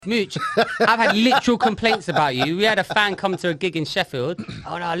Mooch, I've had literal complaints about you. We had a fan come to a gig in Sheffield.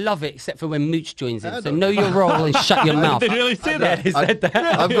 Oh, no, I love it, except for when Mooch joins in. So know your role and shut your mouth. Did they really say that? Yeah, he said that.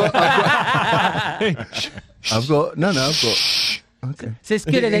 I've got. Okay. So it's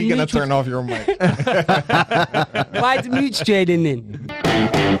good. And then You're going Mooch to turn off your mic. Why did Mooch join in?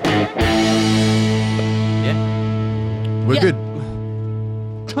 Yeah. We're good.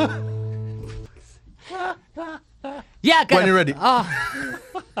 Yeah, I got When you're ready.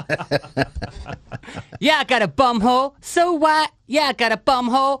 Yeah, I got a bum hole. So what? Yeah, I got a bum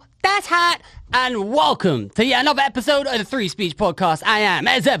hole. That's hot. And welcome to yet another episode of the Three Speech Podcast. I am,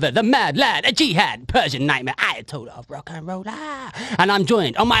 as ever, the mad lad, a jihad, Persian nightmare, Ayatollah of rock and roll. And I'm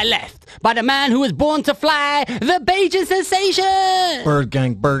joined on my left by the man who was born to fly, the Bajan sensation.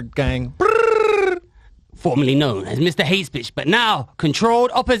 Bird gang. Formerly known as Mr. Hate Speech, but now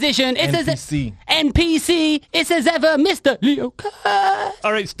controlled opposition. It's NPC. NPC. It's as ever, Mr. Leo Kurt.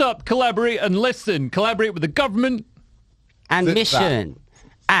 All right, stop. Collaborate and listen. Collaborate with the government. And mission.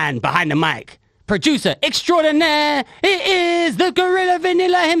 And behind the mic, producer extraordinaire, it is the Gorilla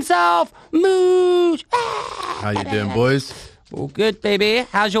Vanilla himself, Mooch. How you doing, boys? All good, baby.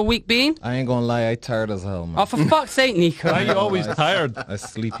 How's your week been? I ain't going to lie, I tired as hell, man. Oh, for fuck's sake, Nico. Why are you always tired? I'm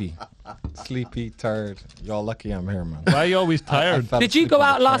sleepy. Sleepy, tired. Y'all lucky I'm here, man. Why are you always tired? Did you go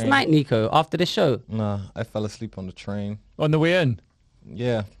out last night, Nico, after the show? Nah, I fell asleep on the train. On the way in?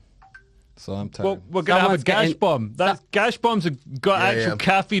 Yeah. So I'm tired. Well, we're going to have a Someone's gash getting- bomb. Gash bombs have got actual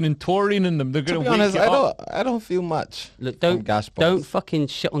caffeine and taurine in them. They're to going be to wake honest, you up. I don't feel much. Look, from gash bombs. don't fucking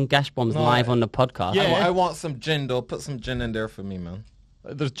shit on gash bombs live on the podcast. Yeah. I want some gin, though. Put some gin in there for me, man.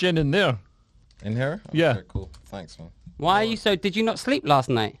 There's gin in there. In here? Yeah. Okay, cool. Thanks, man. Why are you so... Did you not sleep last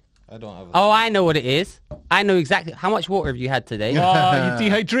night? I don't have a... Oh, I know what it is. I know exactly... How much water have you had today? Oh, you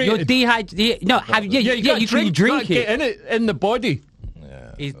dehydrated. You're dehydrated. No, have you? Yeah, you can drink Get it. in the body.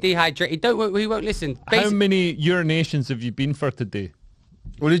 Yeah. He's dehydrated. He won't listen. How many urinations have you been for today?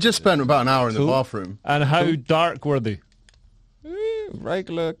 Well, he just spent about an hour in the bathroom. And how dark were they?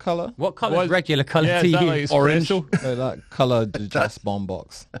 Regular colour. What colour What- is regular colour Yeah, to is you? that like espresso? That colour, the just bomb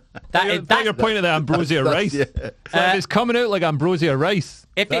box. That's your point of the ambrosia rice. Yeah. So if it's coming out like ambrosia rice,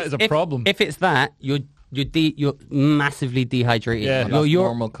 that is a problem. If it's that, you're massively dehydrated. Yeah. That's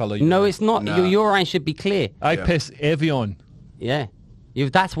normal colour. No, it's not. Nah. Your urine should be clear. I piss Evian. Yeah.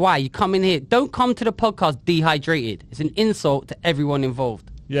 That's why you come in here. Don't come to the podcast dehydrated. It's an insult to everyone involved.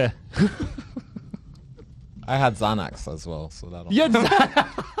 Yeah. I had Xanax as well, so that. You had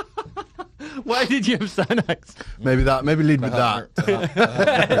Why did you have Xanax? Maybe lead with that.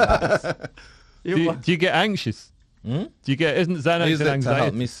 Do you get anxious? Do you get? Isn't I Xanax used an it to help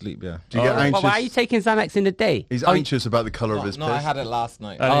anxiety? me sleep. Yeah. Do you get anxious? Why are you taking Xanax in the day? He's anxious about the colour of his No, piss. I had it last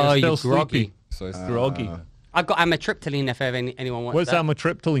night. And Oh, you're you're still groggy. sleepy. So it's Groggy. I got amitriptyline if anyone wants What's that.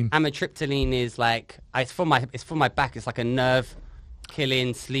 amitriptyline? Amitriptyline is like it's for my back. It's like a nerve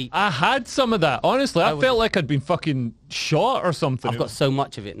killing sleep. I had some of that. Honestly, I felt like I'd been fucking shot or something. I've got so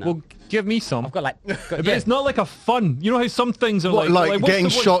much of it now. Well, give me some. I've got like. But it's not like a fun. You know how some things are What, like what's getting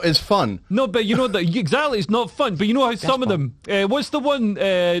the one- shot is fun. No, but you know that exactly. It's not fun. But you know how some of them. What's the one?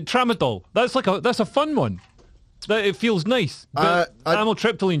 Tramadol. That's a fun one. That it feels nice. But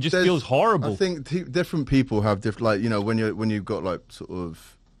amitriptyline just feels horrible. I think different people have different, like, you know, when you've got like sort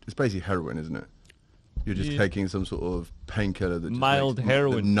of, it's basically heroin, isn't it? You're just taking some sort of painkiller that just Mild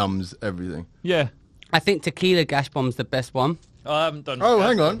heroin. that numbs everything. Yeah. I think tequila gash bomb's the best one. I haven't done. Oh, gas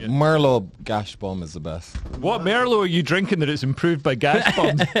hang bomb on. yet. Merlot gash bomb is the best. What Merlot are you drinking that it's improved by gas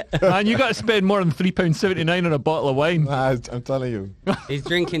bombs? Man, you got to spend more than £3.79 on a bottle of wine. Nah, I'm telling you. He's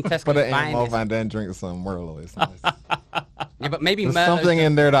drinking Tesco's Put it in your finest. mouth and then drink some Merlot. It's nice. Yeah, but maybe There's Merlot's something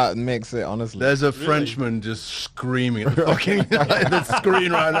in there that makes it, honestly. There's a Frenchman just screaming at the fucking the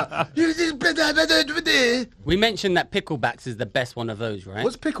screen right now. We mentioned that picklebacks is the best one of those, right?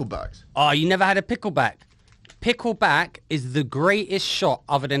 What's picklebacks? Oh, you never had a pickleback? Pickleback is the greatest shot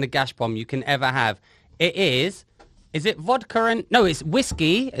other than a gash bomb you can ever have. It is it vodka and... No, it's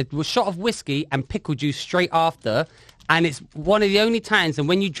whiskey, a shot of whiskey and pickle juice straight after. And it's one of the only times, and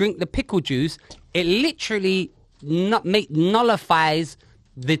when you drink the pickle juice, it literally nullifies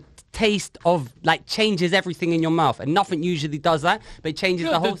the taste of, like, changes everything in your mouth. And nothing usually does that, but it changes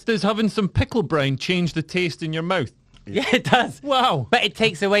the whole... Does having some pickle brine change the taste in your mouth? Yeah, it does. Wow. But it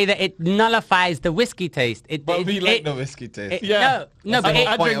takes away it nullifies the whiskey taste. But we like the whiskey taste. Yeah. No, but the whole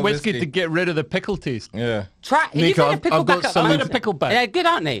I point drink of whiskey whiskey. to get rid of the pickle taste. Yeah. try. Have you Nico, had a I've got pickleback? some- I had a pickleback. They're good,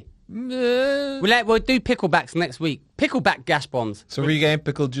 aren't they? We'll do picklebacks next week. Pickleback gash bombs. So where you getting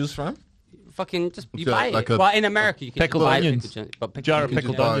pickle juice from? Fucking just you So, buy like it. a- Well, in America you can Pickled buy onions. pickle, but Jar of you can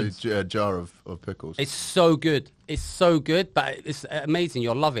pickled buy- onions. A jar of pickles. It's so good. It's so good, but it's amazing.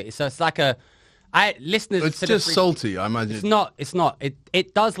 You'll love it. So it's like listeners. It's to just the salty, I imagine. It's not.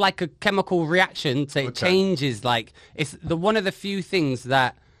 It does like a chemical reaction, so it changes. Like it's one of the few things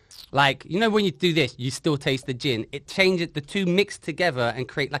that, like, you know, when you do this, you still taste the gin. It changes the two mixed together and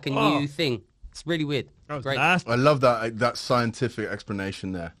create like a new thing. It's really weird. Great. Nasty. I love that scientific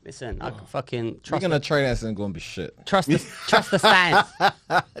explanation there. Listen, I can fucking We're trust. gonna try this and gonna be shit. Trust the science.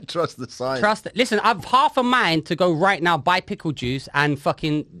 Trust the science. Trust it. Listen, I've half a mind to go right now buy pickle juice and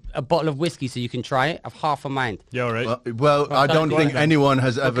fucking a bottle of whiskey so you can try it. I've half a mind. Yeah, all right. Well, I don't think anyone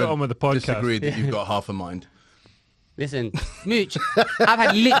has ever on with the podcast. disagreed that you've got half a mind. Listen, Mooch, I've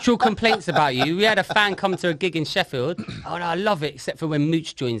had literal complaints about you. We had a fan come to a gig in Sheffield. Oh, no, I love it, except for when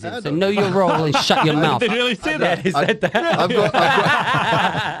Mooch joins in. So know your role and shut your mouth. Did they really say that? Yeah, he said that. I've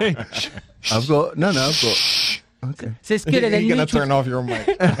got. Okay. So it's good. And then You're gonna Mooch turn off your mic.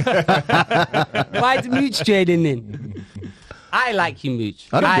 Why did Mooch joining in? I like you, Mooch.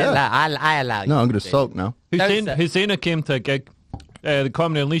 I don't care. I allow you. No, I'm going to sulk now. Husseina came to a gig, the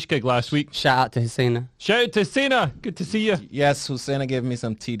Comedy Unleashed gig last week. Shout out to Husseina. Shout out to Husseina. Good to see you. Yes, Husseina gave me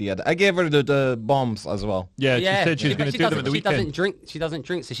some TD. I gave her the bombs as well. Yeah, she said she was going to do them at the weekend. She doesn't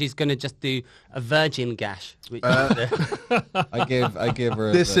drink, so she's going to just do a virgin gash. Which I gave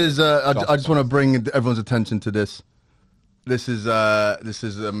her. This is. I just want to bring everyone's attention to this. This is a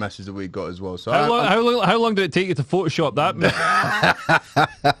message that we got as well. So how long did it take you to Photoshop that?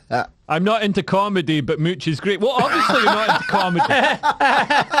 I'm not into comedy, but Mooch is great. Well, obviously you're not into comedy.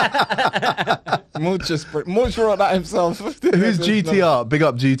 Mooch wrote that himself. Who's GTR? Big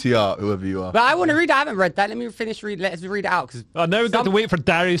up GTR, whoever you are. But I want to read it. I haven't read that. Let me finish read. Let's read it out. Cause now we've got to wait for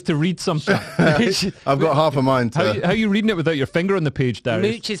Darius to read something. I've got half a mind. How are you reading it without your finger on the page,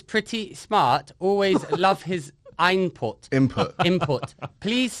 Darius? Mooch is pretty smart. Always love his input.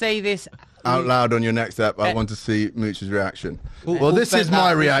 Please say this out loud on your next app. I want to see Mooch's reaction. Who this is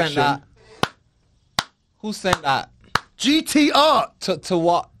my reaction. Who sent that? GTR To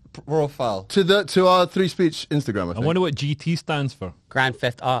what profile? to our Three Speech Instagram. I think. wonder what GT stands for. Grand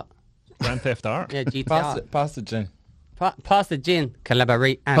Theft Art. Grand Theft Art? Yeah, GT Pass the gin. Pass the gin.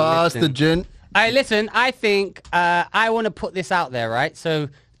 Collaborate and Pass listen. the gin. Listen, I think I want to put this out there, right? So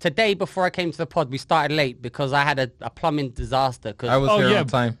today, before I came to the pod, we started late because I had a plumbing disaster. I was here on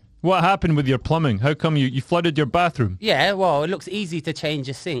time. What happened with your plumbing? How come you flooded your bathroom? Yeah, well, it looks easy to change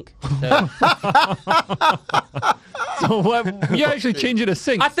a sink. So. So what? You actually changing a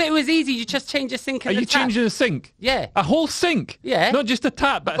sink? I thought it was easy. You just change a sink. Are you changing a sink? Yeah. A whole sink? Yeah. Not just a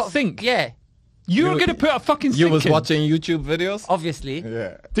tap, but a sink? Yeah. You were going to put a fucking sink You was in? watching YouTube videos? Obviously.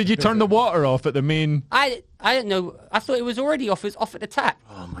 Yeah. Did you turn the water off at the main? I don't know. I thought it was already off. It was off at the tap.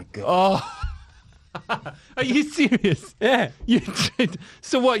 Oh my god. Are you serious? Yeah.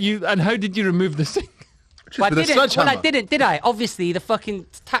 So what? And how did you remove the sink? Well, with a sledgehammer. I didn't, did I? Obviously, the fucking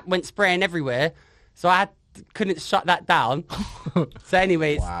tap went spraying everywhere, so I couldn't shut that down. So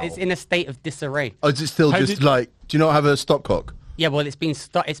anyway, it's in a state of disarray. Oh, is it still How just did- like? Do you not have a stopcock? Yeah, well, it's been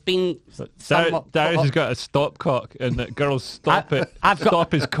somewhat... Darius has got a stopcock, and that girls stop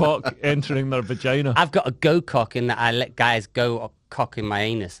his cock entering their vagina. I've got a go cock in that I let guys go or cock in my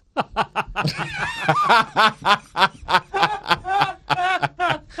anus. Yeah,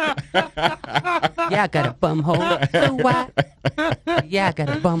 I got a bum hole. So what? Yeah, I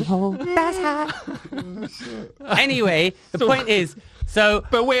got a bum hole. That's hot. Anyway, the point is, so...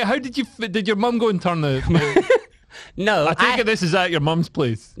 But wait, how did your mum go and turn the... No, I take it this is at your mum's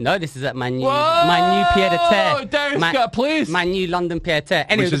place. No, this is at my new Pied à Terre. Darius got a place. My new London Pied à Terre.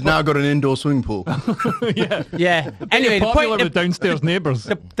 Anyway, Which has now got an indoor swimming pool. Yeah. Anyway, Popular with downstairs neighbours.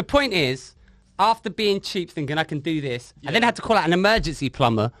 The point is, after being cheap, thinking I can do this, I then had to call out an emergency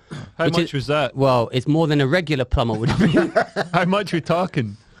plumber. How much was that? Well, it's more than a regular plumber would have been. How much we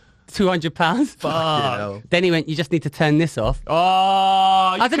talking? £200. Fuck. Then he went, you just need to turn this off. Oh,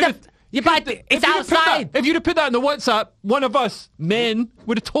 I said, it's outside. If you'd have put that in the WhatsApp, one of us men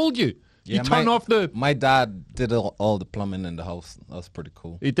would have told you. Yeah, you turn off the... My dad did all the plumbing in the house. That was pretty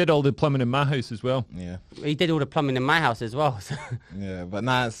cool. He did all the plumbing in my house as well. Yeah. He did all the plumbing in my house as well. So. Yeah, but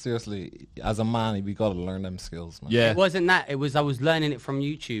nah, seriously, as a man, we got to learn them skills, man. Yeah. It wasn't that. It was I was learning it from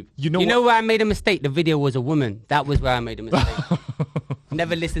YouTube. You know where I made a mistake? The video was a woman. That was where I made a mistake.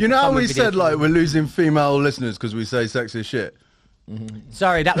 Never listened You to know how plumber we videos said from like women. we're losing female listeners because we say sexist shit.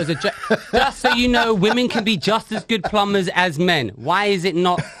 Sorry, that was a just so you know, women can be just as good plumbers as men. Why is it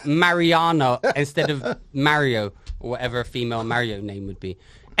not Mariana instead of Mario or whatever a female Mario name would be?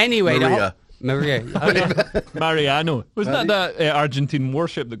 Anyway, Maria. Maria. Oh, yeah. Mariano. Wasn't that Argentine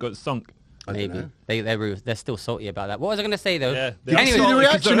warship that got sunk? Maybe they're still salty about that. What was I going to say though? Yeah, Did you see the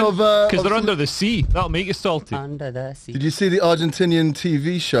reaction because they're under the sea. That'll make you salty. Under the sea. Did you see the Argentinian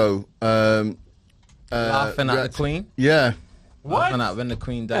TV show? Laughing at the Queen. Yeah. What? Laughing at when the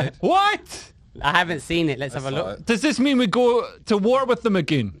Queen died. What? I haven't seen it. Let's have a look. Does this mean we go to war with them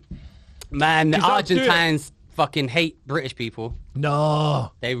again? Man, the 'Cause that'll do it. Argentines fucking hate British people.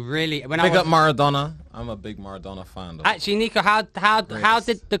 No. They really. When Big I up was, Maradona. I'm a big Maradona fan. Though. actually, Nico, how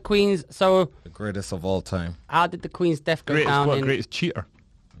did the Queen's The greatest of all time. how did the Queen's death go down? Greatest cheater.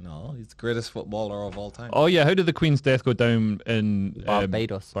 No, he's the greatest footballer of all time. Oh yeah, how did the Queen's death go down in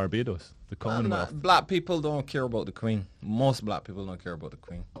Barbados. Barbados, the Commonwealth. Black people don't care about the Queen. Most black people don't care about the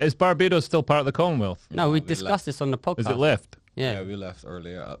Queen. Is Barbados still part of the Commonwealth? No, we we discussed left. this on the podcast. Is it left? Yeah. We left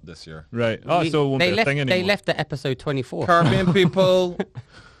earlier this year. Right. Oh, so it won't they be a left. thing anymore. They left at episode 24. Caribbean people,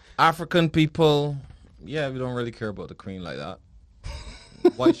 African people. Yeah, we don't really care about the Queen like that.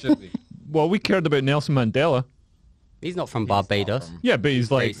 Why should we? Well, we cared about Nelson Mandela. He's not from Barbados. Yeah, but he's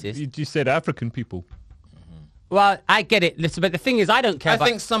like, racist. you said African people. Well, I get it. Listen, but the thing is, I don't care. I about,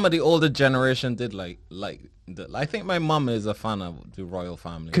 think some of the older generation did like. I think my mum is a fan of the royal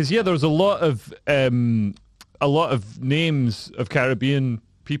family. Because yeah, there's a lot of names of Caribbean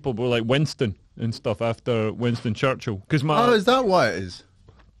people were like Winston and stuff after Winston Churchill. Because Oh, is that why it is?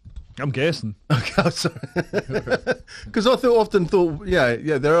 I'm guessing. Okay, I'm sorry. Because I often thought, yeah,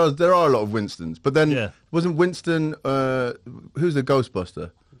 there are a lot of Winstons, but then wasn't Winston who's the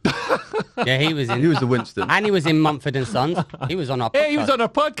Ghostbuster? yeah, he was in. He was the Winston. And he was in Mumford and Sons. He was on our podcast. Hey, he was on our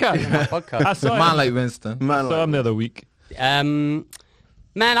podcast. I saw Man him. like Winston. Man, Saw him the other week. Man,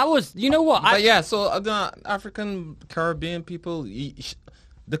 I was. You know what? But yeah, so African Caribbean people,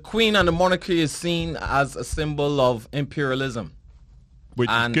 the Queen and the monarchy is seen as a symbol of imperialism Which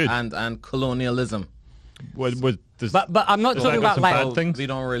and is good. and colonialism. But I'm not talking about like. bad things. We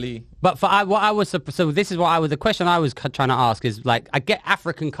don't really. But for what I was so this is what I was the question I was trying to ask is like I get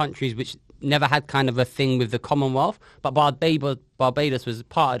African countries which never had kind of a thing with the Commonwealth, but Barbados was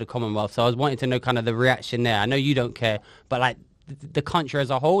part of the Commonwealth, so I was wanting to know kind of the reaction there. I know you don't care, but like the country as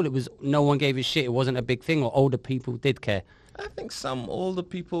a whole, it was no one gave a shit. It wasn't a big thing, or older people did care. I think some older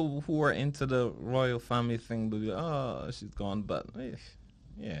people who are into the royal family thing will be, oh, she's gone, but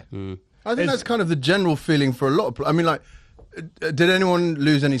yeah. I think that's kind of the general feeling for a lot of. I mean, like, did anyone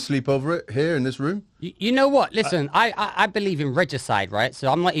lose any sleep over it here in this room? You know what? Listen, I believe in regicide, right?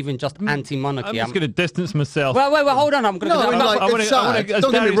 So I'm not even just anti-monarchy. I'm just going to distance myself. Wait, hold on. I'm going to. No, I want to.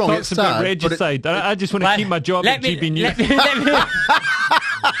 don't get me wrong, it's sad, regicide. I just want to keep my job at GB News.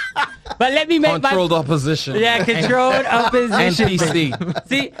 But let me make Controlled opposition. Yeah, controlled opposition. NPC.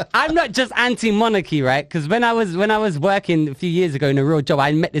 See, I'm not just anti-monarchy, right? Because when I was working a few years ago in a real job,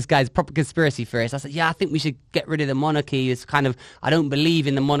 I met this guy's proper conspiracy theorist. I said, yeah, I think we should get rid of the monarchy. It's kind of, I don't believe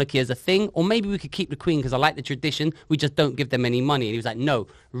in the monarchy as a thing. Or maybe we could keep the Queen because I like the tradition. We just don't give them any money. And he was like, no,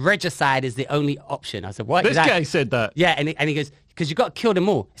 regicide is the only option. I said, what? This guy said that. Yeah, and he goes, because you got to kill them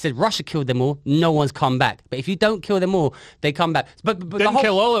all. He said Russia killed them all. No one's come back. But if you don't kill them all, they come back. But Didn't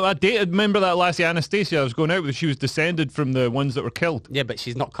kill all of them. I dated, remember that lassie Anastasia I was going out with? She was descended from the ones that were killed. Yeah, but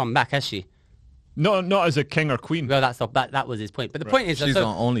she's not come back, has she? Not as a king or queen. Well, that was his point. But the point is, She's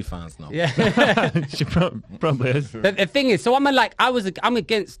on OnlyFans now. Yeah. She probably is. The thing is, so I'm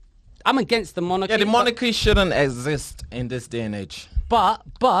against the monarchy. Yeah, the monarchy shouldn't exist in this day and age. But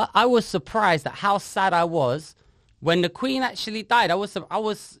I was surprised at how sad I was when the Queen actually died. I was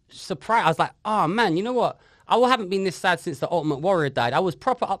surprised. I was like, oh man, you know what? I haven't been this sad since the Ultimate Warrior died. I was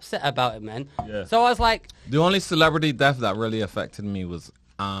proper upset about it, man. Yeah. So I was like, The only celebrity death that really affected me was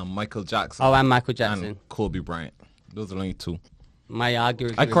Michael Jackson. oh, and Michael Jackson. And Kobe Bryant. Those are the only two. My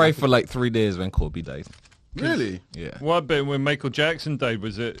argument. I cried for like 3 days when Kobe died. Really? Yeah. What about when Michael Jackson died?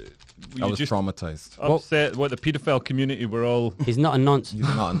 Was it? I was traumatized. Upset what the paedophile community were all. He's not a nonce. He's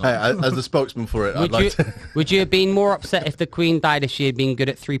not Hey, as the spokesman for it, I'd like to. Would you have been more upset if the Queen died if she had been good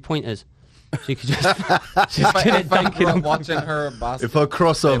at 3-pointers? She could just If I grew up watching her If her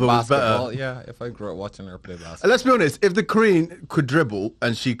crossover was basketball, better. yeah. If I grew up watching her play basketball. And let's be honest, if the Queen could dribble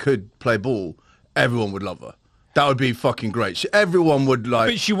and she could play ball, everyone would love her. That would be fucking great. Everyone would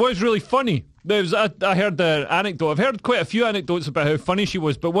like. But she was really funny. I heard the anecdote. I've heard quite a few anecdotes about how funny she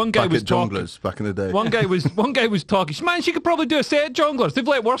was. But one guy back was at talking. Jongleurs back in the day. One guy was talking. Man, she could probably do a set at Jongleurs. They've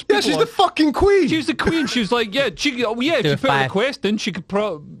let worse people. Yeah, she's on. the fucking Queen. She was the Queen. She was like, if she put a request in, she could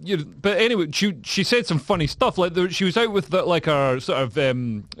but anyway, she said some funny stuff. Like she was out with her sort of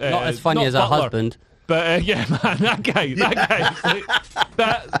not as funny as her butler. husband. But yeah, man, that guy,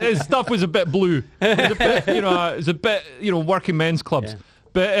 that his stuff was a bit blue. It was a bit, working men's clubs. Yeah.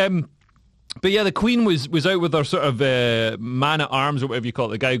 But But yeah, the Queen was out with her sort of man at arms or whatever you call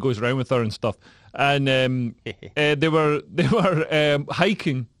it. The guy who goes around with her and stuff, and they were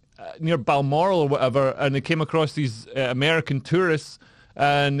hiking near Balmoral or whatever, and they came across these American tourists.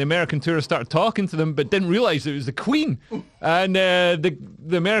 And the American tourists started talking to them, but didn't realise it was the Queen. And the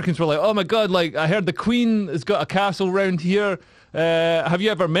Americans were like, "Oh my God! Like I heard the Queen has got a castle round here. Have you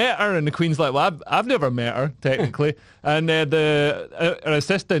ever met her?" And the Queen's like, "Well, I've never met her technically." And her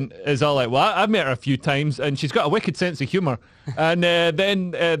assistant is all like, "Well, I've met her a few times, and she's got a wicked sense of humour." And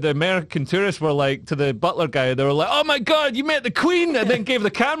then the American tourists were like to the butler guy, they were like, "Oh my God, you met the Queen!" And then gave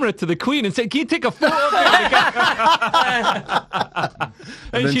the camera to the Queen and said, "Can you take a photo of me?"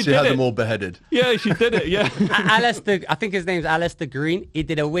 And then she had them all beheaded. Yeah, she did it. Yeah. Alistair, I think his name's Alistair Green. He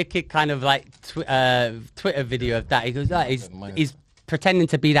did a wicked kind of like Twitter video of that. He goes, he's pretending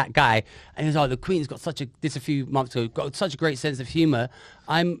to be that guy, and he's like, "The Queen's got this a few months ago, got such a great sense of humour.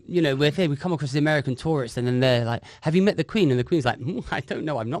 We're here, we come across the American tourists, and then they're like, 'Have you met the Queen?' And the Queen's like, 'I don't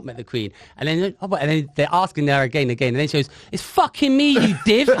know, I've not met the Queen.' And then they're asking her again, and then she goes, 'It's fucking me, you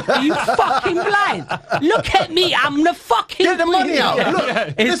div. Are you fucking blind? Look at me, I'm the fucking Get the Queen.'" money out.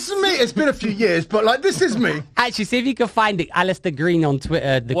 Look, this is me. It's been a few years, but like this is me. Actually, see if you can find it. Alistair Green on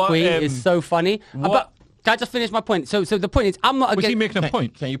Twitter. The Queen is so funny. But can I just finish my point? So the point is, I'm not against... Was he making a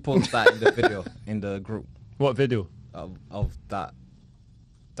point? Can you post that in the video in the group What video? of that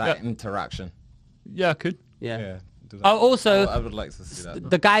interaction? Yeah, I could. Yeah. Do that. Oh, also, I would like to see that.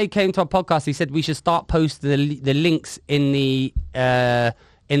 the guy who came to our podcast, he said we should start posting the links in the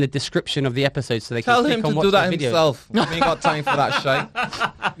description of the episode so they Tell can him click on to watch do that the video. himself. We ain't got time for that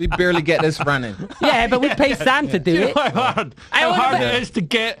shit. We barely get this running. Yeah, but we pay Sam to do it. How hard it is to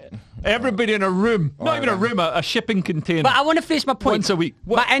get everybody in a room. Not even a room, a shipping container. But I want to finish my point. Once a week.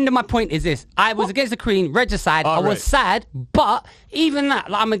 My end of my point is this. I was against the Queen, regicide. I was sad, but even that,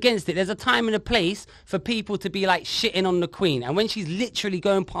 like, I'm against it. There's a time and a place for people to be like shitting on the Queen. And when she's literally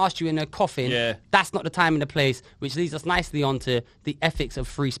going past you in her coffin, that's not the time and the place, which leads us nicely on to the ethics of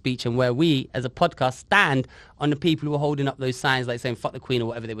free speech and where we, as a podcast, stand on the people who are holding up those signs like saying fuck the Queen or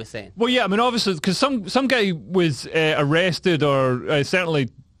whatever they were saying. Well, yeah, I mean, obviously, because some guy was arrested or certainly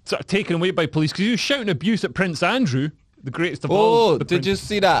sort of taken away by police because he was shouting abuse at Prince Andrew, the greatest of all. Oh, did you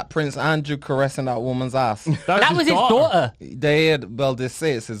see that? Prince Andrew caressing that woman's ass. That was his daughter. They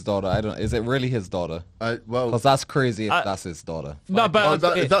say it's his daughter. I don't. Is it really his daughter? Well, because that's crazy if that's his daughter. No, but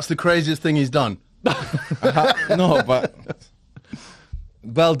that's the craziest thing he's done. No, but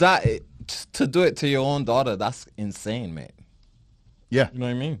to do it to your own daughter, that's insane, mate. Yeah, You know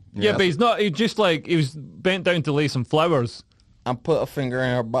what I mean? yeah, but he's not. He just like he was bent down to lay some flowers. And put a finger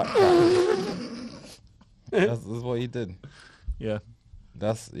in her butt. That's what he did. Yeah.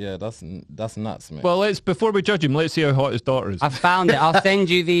 That's nuts, mate. Well, before we judge him, let's see how hot his daughter is. I found it. I'll send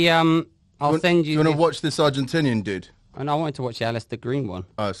you the. I'll send you. You want to watch this Argentinian dude? And I wanted to watch the Alistair Green one.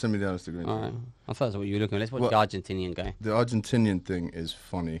 Send me the Alistair Green. All right. I thought that's what you were looking at. Let's watch the Argentinian guy. The Argentinian thing is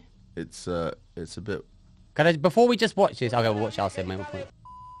funny. It's a bit. Before we just watch this, we'll watch it. I'll say my point.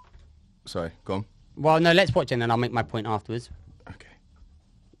 Sorry, go on. Well, no, let's watch it and then I'll make my point afterwards. Okay.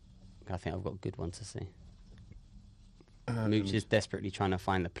 I think I've got a good one to see. Mooch is desperately trying to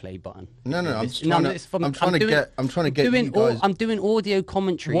find the play button. No, I'm trying to get you guys. I'm doing audio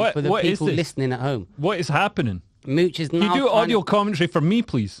commentary for the people listening at home. What is happening? Mooch is now. Can you do audio commentary for me,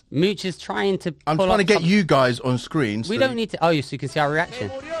 please? Mooch is trying to. I'm trying to get you guys on screen. We don't need to. Oh, so you can see our reaction.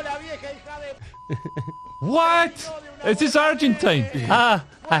 What? Is this Argentine?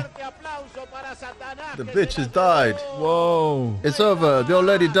 The bitch has died. Whoa. It's over. The old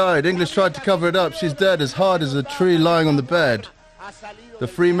lady died. English tried to cover it up. She's dead as hard as a tree lying on the bed. The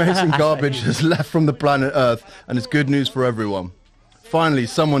Freemason garbage has left from the planet Earth, and it's good news for everyone. Finally,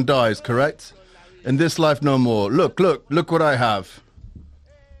 someone dies, correct? In this life, no more. Look what I have.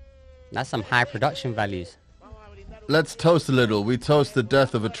 That's some high production values. Let's toast a little. We toast the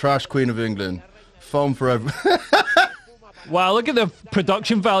death of a trash queen of England. Foam forever. Wow, look at the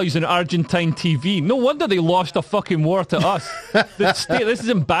production values in Argentine TV. No wonder they lost a fucking war to us. This is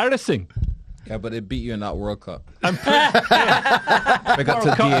embarrassing. Yeah, but they beat you in that World Cup. And World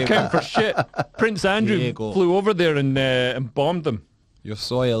Cup count for shit. Prince Andrew flew over there and bombed them. Yo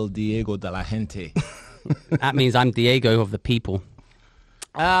soy el Diego de la gente. That means I'm Diego of the people.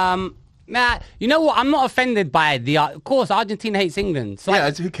 Nah, you know what? I'm not offended by of course, Argentina hates England. So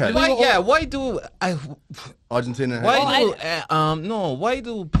who cares? Why do Argentina? Why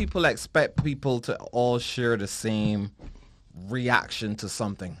do people expect people to all share the same reaction to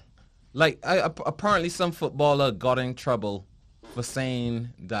something? Like, apparently, some footballer got in trouble for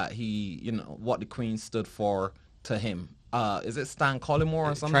saying that what the Queen stood for to him, is it Stan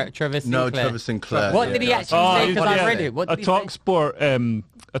Collymore or something? Trevor No, Sinclair. Trevor Sinclair. What yeah. did he actually say? Because I read it. What a did he say?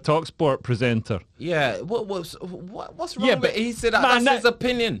 TalkSport presenter. Yeah, what's wrong Yeah, with but it? He said man, that's his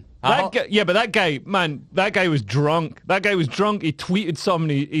opinion. But that guy was drunk. That guy was drunk. He tweeted something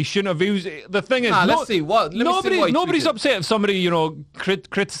he shouldn't have. The thing is, Let's see what he nobody's tweeted. upset if somebody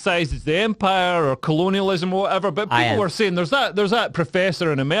criticizes the empire or colonialism or whatever. But people were saying there's that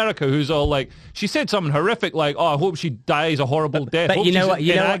professor in America who's all like, she said something horrific like, "Oh, I hope she dies a horrible death." But Hope you know she's what?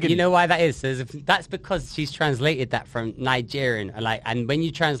 You in know what? agony." You know why that is? That's because she's translated that from Nigerian, and when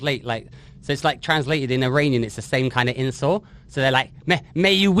you translate so it's like translated in Iranian, it's the same kind of insult. So they're like,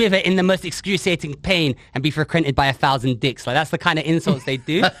 may you wither in the most excruciating pain and be frequented by 1,000 dicks. Like, that's the kind of insults they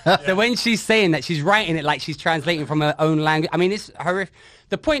do. So when she's saying that, she's writing it like she's translating from her own language. I mean, it's horrific.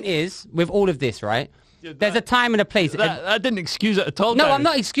 The point is, with all of this, right? There's a time and a place. That didn't excuse it at all. No, Darren. I'm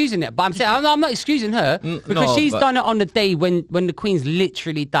not excusing it, but I'm saying I'm not excusing her because she's done it on the day when the Queen's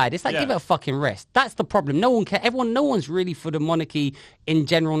literally died. It's like, give it a fucking rest. That's the problem. No one cares. No one's really for the monarchy in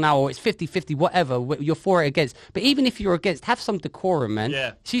general now, or it's 50-50, whatever. You're for it, against. But even if you're against, have some decorum, man.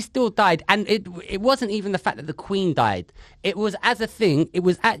 Yeah. She still died, and it wasn't even the fact that the Queen died. It was, as a thing, it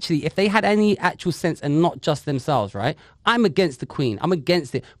was actually, if they had any actual sense and not just themselves, right? I'm against the Queen. I'm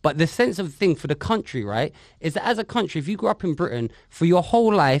against it. But the sense of the thing for the country, right, is that as a country, if you grew up in Britain, for your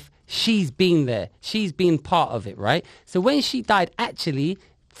whole life, she's been there. She's been part of it, right? So when she died, actually,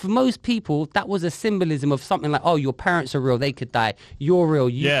 for most people, that was a symbolism of something like, oh, your parents are real, they could die. You're real,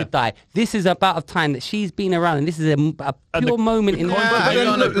 you could die. This is about a time that she's been around, and this is a pure moment in But history.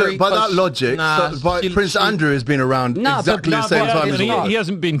 then, look, by that logic, Prince Andrew has been around exactly the same time as well. He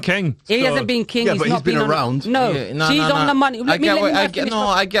hasn't been king. He hasn't been king. Yeah, he's but not he's been around. No, she's on the money. I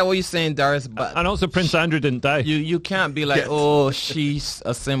get what you're saying, Darius, but And also Prince Andrew didn't die. you can't be like, oh, she's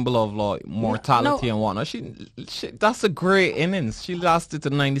a symbol of like mortality and whatnot. She that's a great innings. She lasted to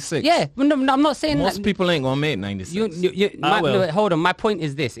 96. Yeah, no, I'm not saying Most that. people ain't gonna make 96. No, hold on. My point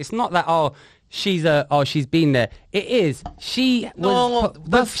is this: it's not that she's been there. It is she was.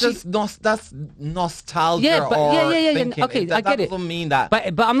 That's nostalgia. Yeah, but or yeah. thinking. Okay, I get it. That doesn't mean that.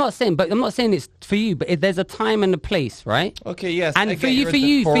 But I'm not saying it's for you. But there's a time and a place, right? Okay, yes. And I for get you, your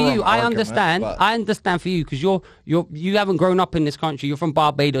decorum I argument, understand. but- I understand for you because you haven't grown up in this country. You're from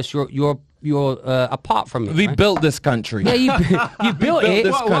Barbados. You're apart from it. We right? built this country. Yeah, you built it.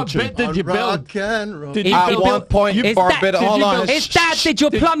 this What country. bit did you build? Rock and roll. Did At you one build- point, you- Barbados. Hold on. It's that did your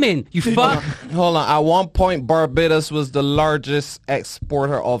plumbing. You fuck. Hold on. At one point, Barbados was the largest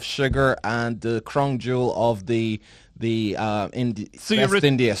exporter of sugar and the crown jewel of the West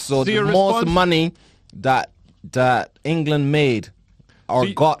India. So the most money that England made or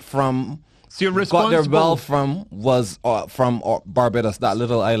got from. So you're got their responsible. wealth from Barbados, that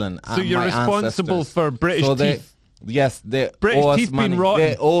little island. So and you're my responsible ancestors. for British So they, teeth. Yes, they British owe us teeth being money. rotten.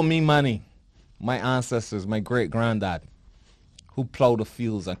 They owe me money. My ancestors, my great granddad, who plowed the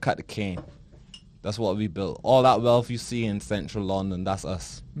fields and cut the cane. That's what we built. All that wealth you see in central London, that's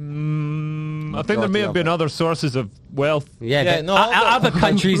us. I think there may have been other sources of wealth. Yeah, no, other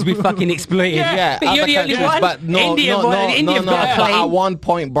countries we fucking exploited. Yeah, but you're other the only countries, one. But no, India no. got a But claim. at one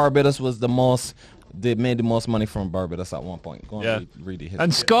point, Barbados was the most. They made the most money from Barbados at one point. Go on, read the history.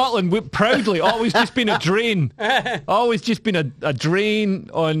 And Scotland, proudly, always just been a drain. Always just been a drain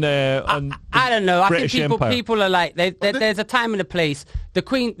on I don't know. British I think Empire. people are like, there's a time and a place. The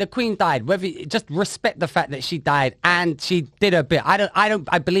Queen died. Just respect the fact that she died and she did her bit.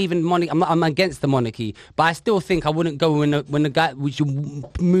 I believe in monarchy. I'm against the monarchy, but I still think I wouldn't go when the guy was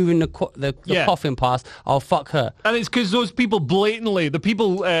moving the coffin past. I'll fuck her. And it's because those people blatantly, the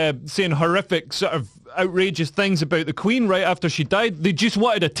people saying horrific sort of outrageous things about the Queen right after she died, they just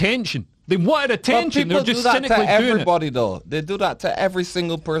wanted attention. They wanted attention. But people They're just do that cynically to doing everybody, though. They do that to every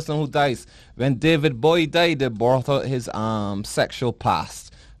single person who dies. When David Bowie died, they brought out his sexual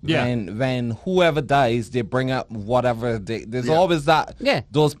past. Yeah. When whoever dies, they bring up whatever. There's always that. Yeah.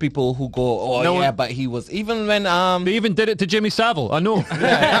 Those people who go, oh No yeah, one- but he was. Even when They even did it to Jimmy Savile. I know.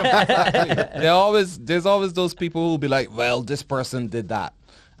 there's always those people who'll be like, well, this person did that,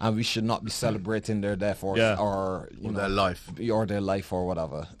 and we should not be celebrating their death or their life. or their life or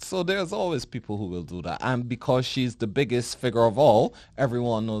whatever. So there's always people who will do that, and because she's the biggest figure of all,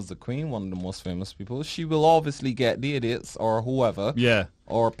 everyone knows the Queen, one of the most famous people. She will obviously get the idiots or whoever,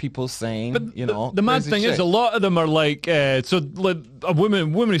 or people saying, the mad crazy thing is, shit. a lot of them are like, like a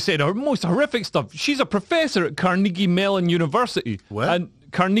woman who said her most horrific stuff. She's a professor at Carnegie Mellon University. Where? And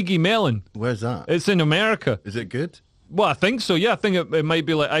Carnegie Mellon. Where's that? It's in America. Is it good? Well, I think so. Yeah, I think it might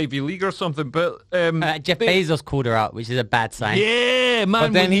be like Ivy League or something. But Jeff Bezos called her out, which is a bad sign. Yeah, man.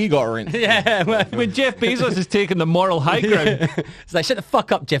 But then he got rinsed. Yeah. When Jeff Bezos is taking the moral high ground. It's like, shut the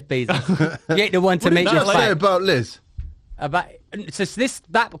fuck up, Jeff Bezos. You ain't the one to What make did your you say fight. about Liz? That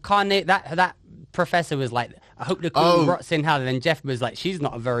professor was like, I hope the queen rots in hell. And then Jeff was like, she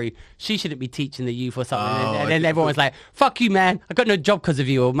shouldn't be teaching the youth or something. And then everyone was like, fuck you, man. I got no job because of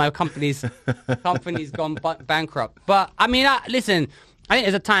you, or my company's gone bankrupt. But I mean, listen, I think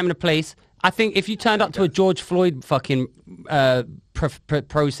there's a time and a place. I think if you turned up to a George Floyd fucking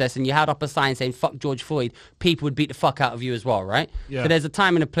process and you held up a sign saying "fuck George Floyd," people would beat the fuck out of you as well, right? Yeah. So there's a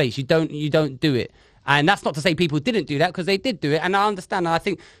time and a place. You don't do it. And that's not to say people didn't do that, because they did do it, and I understand. And I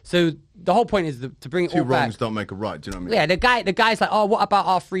think so. The whole point is to bring it all back. Two wrongs don't make a right. Do you know what I mean? Yeah, the guy's like, oh, what about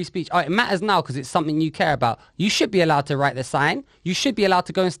our free speech? Oh, it matters now because it's something you care about. You should be allowed to write the sign. You should be allowed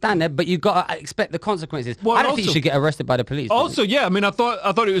to go and stand there, but you got to expect the consequences. Well, I don't think you should get arrested by the police. Also, yeah, I mean, I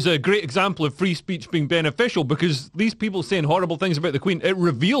thought it was a great example of free speech being beneficial, because these people saying horrible things about the Queen, they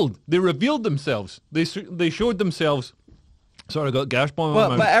revealed themselves. They showed themselves. Sorry, I got gash bomb in my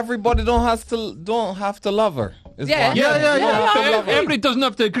mouth. But everybody don't have to love her. Yeah. But everybody doesn't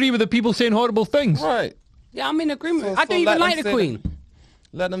have to agree with the people saying horrible things. Right. Yeah, I'm in agreement. So I don't even like the Queen.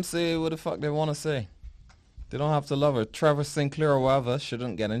 Let them say what the fuck they want to say. They don't have to love her. Trevor Sinclair or whatever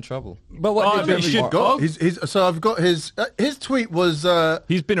shouldn't get in trouble. But what he should go. So I've got his tweet was.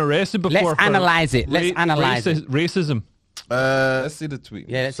 He's been arrested before. Let's analyze it. Let's analyze it. Racism. Let's see the tweet.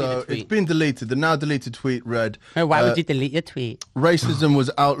 Yeah, let's see the tweet. It's been deleted. The now deleted tweet read, Oh, why would you delete your tweet? racism was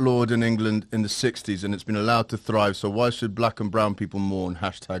outlawed in England in the 60s and it's been allowed to thrive, so why should black and brown people mourn?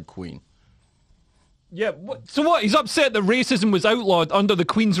 #Queen. Yeah. So what? He's upset that racism was outlawed under the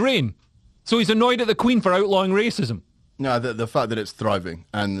Queen's reign. So he's annoyed at the Queen for outlawing racism. No, the fact that it's thriving,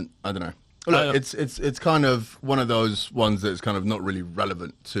 and I don't know. Look, it's kind of one of those ones that's kind of not really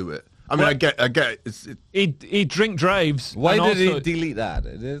relevant to it. I mean, I get it. He drink drives. Why and did also, he delete that?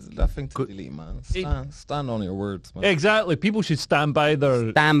 It is nothing to delete, man. Stand on your words, man. Exactly. People should stand by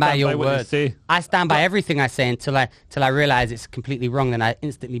your What words. they say. I stand by everything I say until I realize it's completely wrong, and I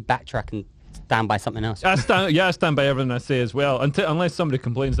instantly backtrack and stand by something else. I stand by everything I say as well, unless somebody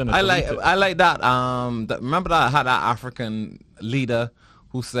complains. Then I like that. Remember that I had that African leader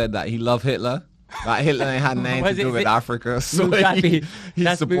who said that he loved Hitler. That Hitler ain't had nothing to do with Africa, so Mugabe. he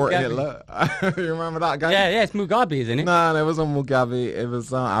support Mugabe. Hitler. You remember that guy? Yeah, it's Mugabe, isn't it? No, it wasn't Mugabe. It was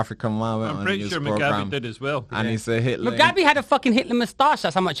some African man. I'm pretty sure Mugabe did as well. And he said Hitler. Mugabe had a fucking Hitler moustache.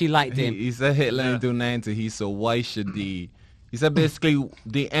 That's how much he liked him. He said Hitler ain't do nothing to he, so why should the... He said basically,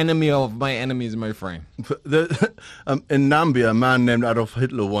 the enemy of my enemy is my friend. In Nambia, a man named Adolf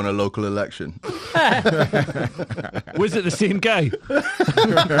Hitler won a local election. Was it the same guy?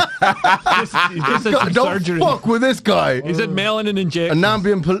 Don't fuck with this guy. He's had melanin A injections.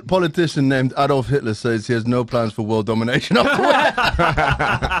 Nambian politician named Adolf Hitler says he has no plans for world domination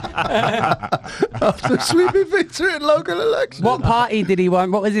after sweeping victory in local elections. What party did he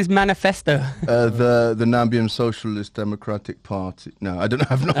want? What was his manifesto? The Nambian Socialist Democratic Party. No, I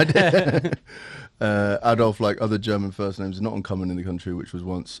have no idea. Adolf, like other German first names, is not uncommon in the country, which was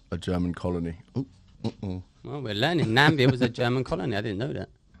once a German colony. Ooh, Well, we're learning. Nambia was a German colony. I didn't know that.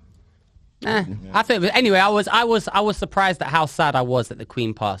 I thought. Anyway, I was surprised at how sad I was that the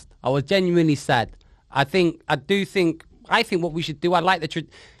Queen passed. I was genuinely sad. I think what we should do. I like the.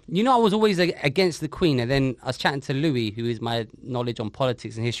 I was always against the Queen, and then I was chatting to Louis, who is my knowledge on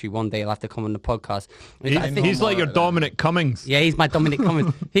politics and history. One day he'll have to come on the podcast. He's like your Dominic Cummings. Yeah, he's my Dominic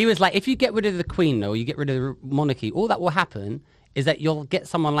Cummings. He was like, if you get rid of the Queen, though, you get rid of the monarchy, all that will happen is that you'll get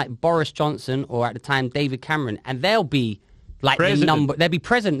someone like Boris Johnson, or at the time David Cameron, and they'll be like president. They'll be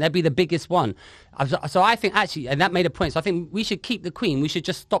president. They'll be the biggest one. So I think actually, and that made a point. So I think we should keep the Queen. We should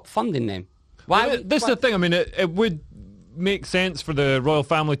just stop funding them. This is the thing. I mean, it would make sense for the royal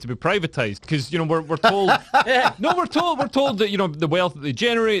family to be privatized, because we're told we're told that the wealth that they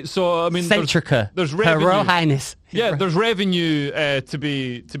generate. So I mean, Centrica, there's revenue. Her Royal Highness. Yeah, there's revenue to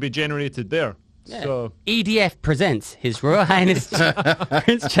be generated there. Yeah. So EDF presents His Royal Highness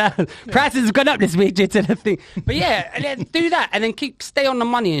Prince Charles. Prices have gone up this week due to the thing. But yeah, and then do that, and then stay on the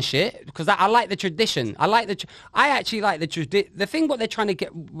money and shit, because I like the tradition. I actually like the tradition. The thing what they're trying to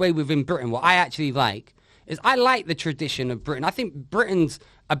get away with in Britain, what I actually like, is I like the tradition of Britain. I think Britons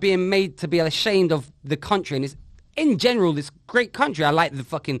are being made to be ashamed of the country, and it's in general this great country. I like the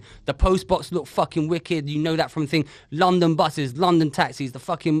post box look fucking wicked. You know that from London buses, London taxis,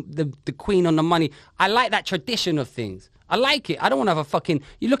 the Queen on the money. I like that tradition of things. I like it. I don't want to have a fucking...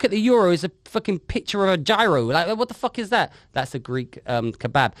 You look at the euro, it's a fucking picture of a gyro. Like, what the fuck is that? That's a Greek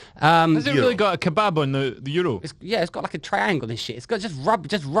kebab. Has it really got a kebab on the euro? It's got like a triangle and shit. It's got just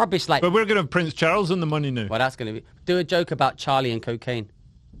rubbish like... But we're going to have Prince Charles on the money now. Well, that's going to be... Do a joke about Charlie and cocaine.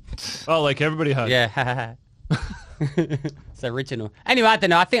 Oh, like everybody has. Yeah. It's original. Anyway, I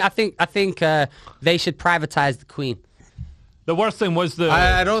don't know. I think they should privatize the Queen. The worst thing was the...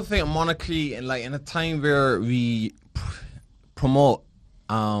 I don't think monarchy, in a time where we promote...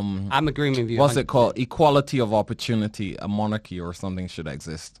 I'm agreeing with you. What's it called? Equality of opportunity. A monarchy or something should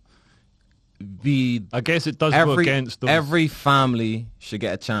exist. I guess it does go against those. Every family should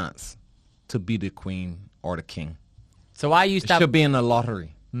get a chance to be the queen or the king. So I used to... It should be in a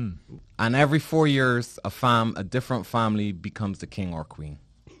lottery. And every 4 years, a different family becomes the king or queen.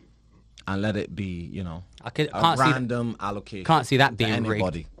 And let it be, a random allocation. Can't see that being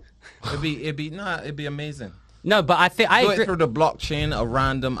rigged. It'd be amazing. No, but I think I do agree. It through the blockchain, a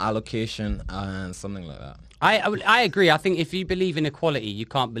random allocation, and something like that. I agree. I think if you believe in equality, you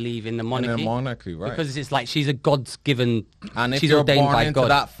can't believe in the monarchy. In a monarchy, right? Because it's like she's a God's given. And if she's you're ordained born by into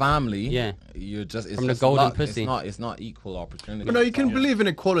God. that family, Yeah. you're just From the golden pussy. It's not equal opportunity. But no, you can believe in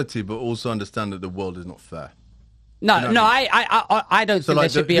equality, but also understand that the world is not fair. No, You know no, what I I don't think there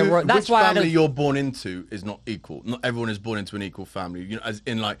should be a. That's which why I family don't. you're born into is not equal. Not everyone is born into an equal family. As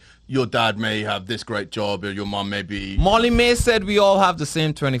in, like, your dad may have this great job, or your mom may be. Molly May said we all have the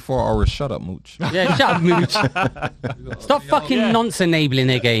same 24 hours. Shut up, Mooch. Yeah, shut up, Mooch. Stop fucking nonce-enabling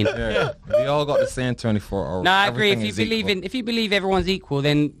again. Yeah. We all got the same 24 hours. No, I agree. Everything If you believe everyone's equal,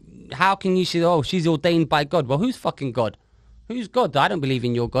 then how can you say, "Oh, she's ordained by God"? Well, who's fucking God? Who's God? I don't believe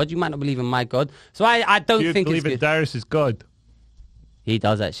in your God. You might not believe in my God. So I don't Do you think believe it's in good. Darius is God? He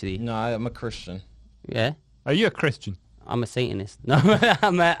does actually. No, I'm a Christian. Yeah. Are you a Christian? I'm a Satanist. No,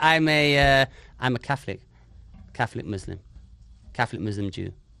 I'm a Catholic Muslim, Catholic Muslim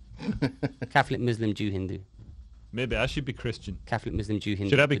Jew, Catholic Muslim Jew Hindu, Maybe I should be Christian. Catholic Muslim Jew Hindu.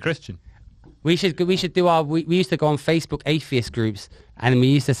 Should I be Christian? We should do our. We used to go on Facebook atheist groups, and we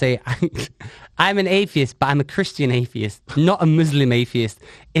used to say, "I'm an atheist, but I'm a Christian atheist, not a Muslim atheist.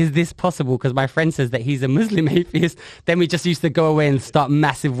 Is this possible?" Because my friend says that he's a Muslim atheist. Then we just used to go away and start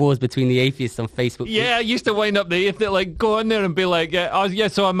massive wars between the atheists on Facebook. Yeah, I used to wind up the atheist, like go on there and be like,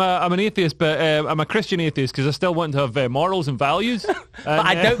 so I'm an atheist, but I'm a Christian atheist because I still want to have morals and values. But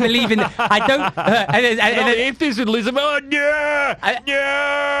I don't believe in. I don't. And the atheists would lose them. Oh yeah,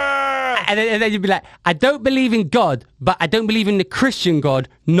 yeah. And then you'd be like, I don't believe in God, but I don't believe in the Christian God,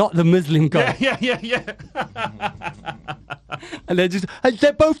 not the Muslim God. Yeah. And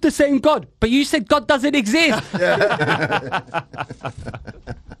they're both the same God, but you said God doesn't exist.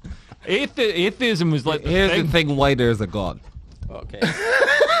 Atheism was like Here's the thing why there's a God. Okay.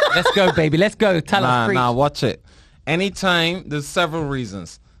 Let's go, baby. Let's go. Tell us, preach. Watch it. Anytime, there's several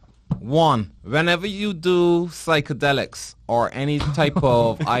reasons. One, whenever you do psychedelics or any type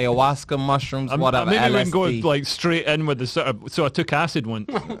of ayahuasca mushrooms, whatever, maybe LSD. we can go like straight in with the sort of. So I took acid once.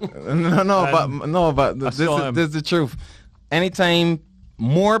 but this is the truth. Anytime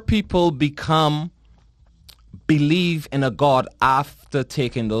more people believe in a God after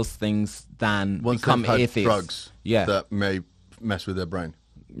taking those things than Once become they've had atheists. drugs Yeah. that may mess with their brain.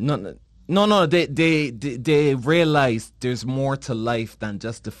 No. They realize there's more to life than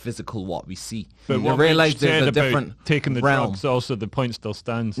just the physical what we see. But They what realize Mitch there's said a about different taking the realm. drugs. Also, the point still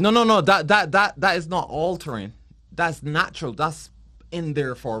stands. No. That is not altering. That's natural. That's in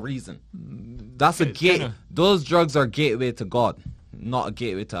there for a reason. That's a gate. Those drugs are a gateway to God, not a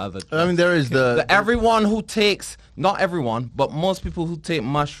gateway to other drugs. I mean, there is Everyone who takes, not everyone, but most people who take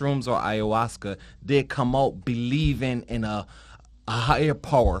mushrooms or ayahuasca, they come out believing in a higher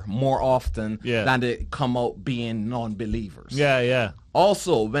power more often than they come out being non-believers. Yeah.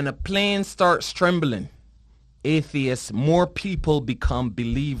 Also, when a plane starts trembling, atheists, more people become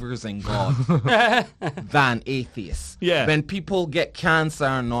believers in God than atheists. Yeah. When people get cancer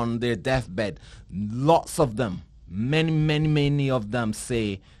and on their deathbed, lots of them, many of them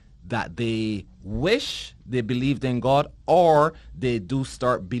say that they wish they believed in God, or they do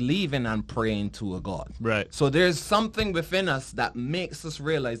start believing and praying to a God. Right. So there's something within us that makes us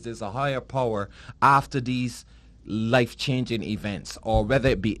realize there's a higher power after these life-changing events, or whether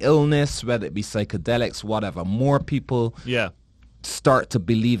it be illness, whether it be psychedelics, whatever. More people start to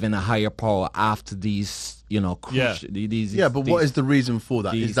believe in a higher power after these, these. but what is the reason for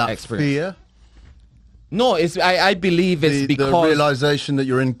that? Is that fear? No, I believe it's because the realization that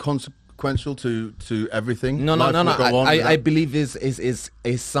you're inconsequential to everything. No. I believe is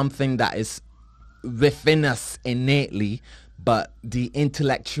something that is within us innately but the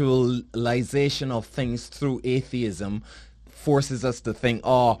intellectualization of things through atheism forces us to think,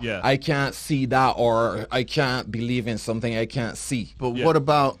 I can't see that, or I can't believe in something I can't see. But what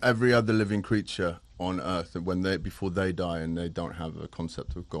about every other living creature on Earth before they die and they don't have a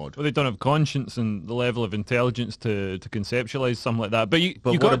concept of God? Well, they don't have conscience and the level of intelligence to conceptualize something like that. But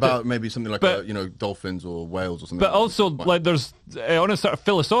what about maybe something like dolphins or whales or something? But also, there's on a sort of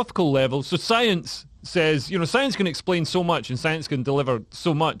philosophical level. So science says, science can explain so much and science can deliver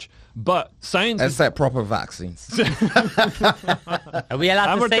so much. But science... Except proper vaccines. Are we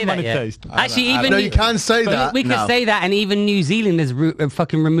allowed to say that yet? Actually, even... No, you can say that. We can say that, and even New Zealand has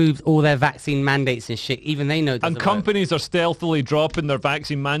fucking removed all their vaccine mandates and shit. Even they know it doesn't And companies are stealthily dropping their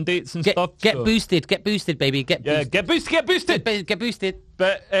vaccine mandates and stuff. Get boosted, baby. Get boosted. Get boosted.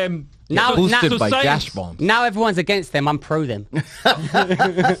 But... boosted by gas bombs. Now everyone's against them. I'm pro them.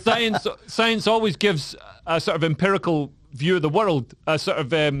 Science always gives a sort of empirical view of the world, a sort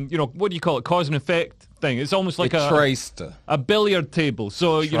of what do you call it, cause and effect thing. It's almost like a billiard table.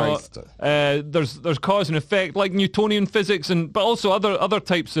 So there's cause and effect, like Newtonian physics, but also other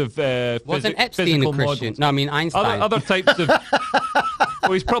types of wasn't Epstein a Christian? Models. No, I mean Einstein. Other types of.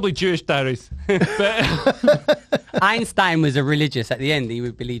 Well, he's probably Jewish, Darius. But Einstein was a religious. At the end, he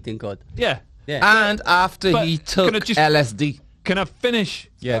believed in God. Yeah. And after he took LSD. Can I finish?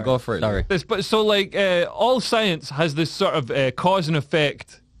 Yeah, go for it. Sorry. All science has this sort of cause and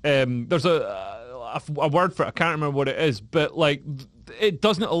effect. There's a word for it. I can't remember what it is, but it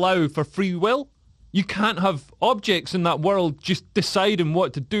doesn't allow for free will. You can't have objects in that world just deciding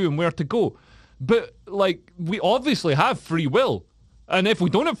what to do and where to go. But we obviously have free will. And if we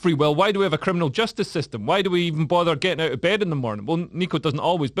don't have free will, why do we have a criminal justice system? Why do we even bother getting out of bed in the morning? Well, Nico doesn't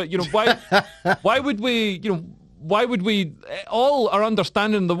always, but why would we, all our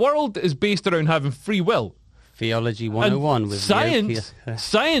understanding of the world is based around having free will. Theology 101 with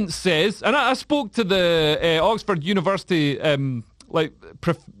science says, and I spoke to the Oxford University, the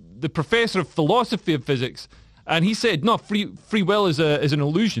professor of philosophy of physics, and he said, no, free will is an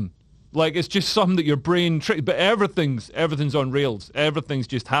illusion. It's just something that your brain but everything's on rails. Everything's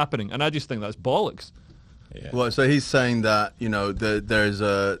just happening. And I just think that's bollocks. Yeah. Well, so he's saying that,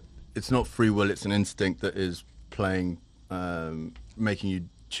 it's not free will, it's an instinct that is playing, making you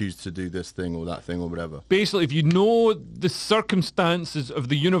choose to do this thing or that thing or whatever. Basically, if you know the circumstances of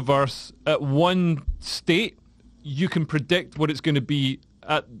the universe at one state, you can predict what it's going to be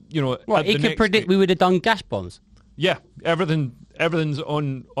at, Well, he could predict we would have done gas bombs. Yeah, everything's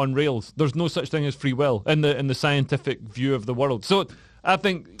on rails. There's no such thing as free will in the scientific view of the world. So I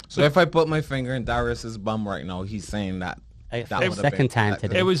think... So if I put my finger in Darius's bum right now, he's saying that... Second time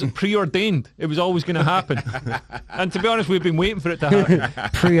today. It was preordained. It was always going to happen. And to be honest, we've been waiting for it to happen.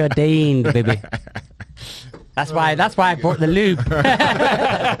 Preordained, baby. That's why I brought the lube.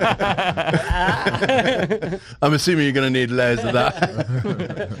 I'm assuming you're going to need layers of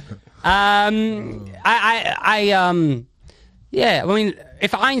that. I mean,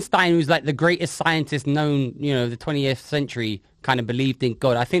 if Einstein was the greatest scientist known, the 20th century, kind of believed in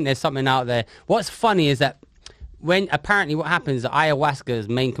God, I think there's something out there. What's funny is that apparently what happens, ayahuasca's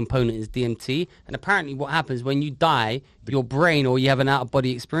main component is DMT, and apparently what happens when you die, your brain, or you have an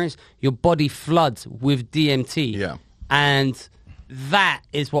out-of-body experience, your body floods with DMT. Yeah. And that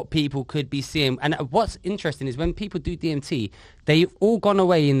is what people could be seeing. And what's interesting is when people do DMT, they've all gone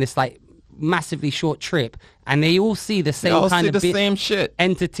away in this massively short trip, and they all see the same same shit,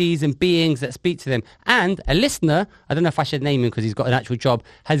 entities and beings that speak to them. And a listener, I don't know if I should name him because he's got an actual job,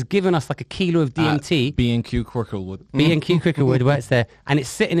 has given us a kilo of DMT. B&Q Cricklewood. B&Q Cricklewood works there, and it's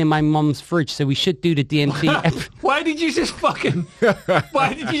sitting in my mum's fridge, so we should do the DMT. Why did you just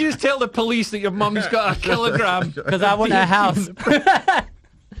tell the police that your mum's got a kilogram? Because I want a house.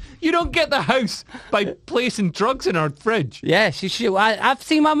 You don't get the house by placing drugs in our fridge. Yeah, I've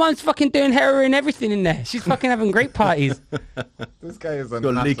seen my mum's fucking doing heroin and everything in there. She's fucking having great parties. This guy is got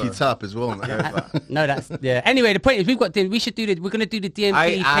a leaky tap as well. No, yeah. Anyway, the point is we're going to do the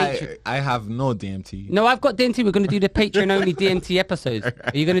DMT Patreon. I have no DMT. No, I've got DMT. We're going to do the Patreon only DMT episodes.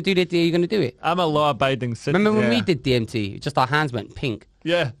 Are you going to do it? Are you going to do it? I'm a law-abiding citizen. Remember when we did DMT? Just our hands went pink.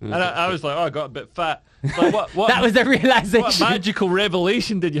 Yeah, and I was like, I got a bit fat. What, that was the realization. What magical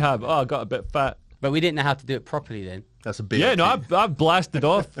revelation did you have? I got a bit fat. But we didn't know how to do it properly then. That's a big... Yeah, no, I've blasted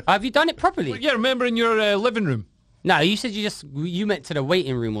off. Have you done it properly? Yeah, remember in your living room? No, you said you went to the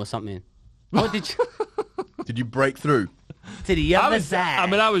waiting room or something. What did you... Did you break through? To the other side. I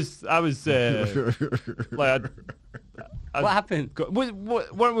mean, I was what happened?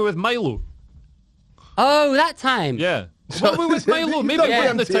 Weren't we with Milo? Oh, that time. Yeah. Well, we with Milo. Maybe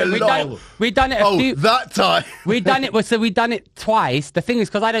done the DMT time a we lot. done. We done it a few. that time. We done it. So we done it twice. The thing is,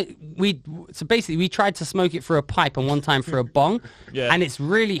 because I don't. So basically, we tried to smoke it through a pipe and one time through a bong. Yeah. And it's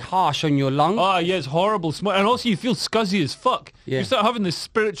really harsh on your lung. Oh yeah, it's horrible smoke, and also you feel scuzzy as fuck. Yeah. You start having this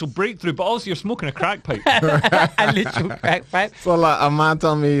spiritual breakthrough, but also you're smoking a crack pipe. A literal crack pipe. So like a man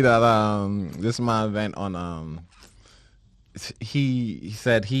told me that this man went on he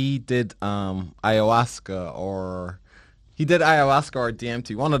said he did ayahuasca or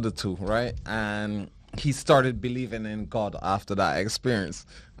DMT, one of the two, right? And he started believing in God after that experience.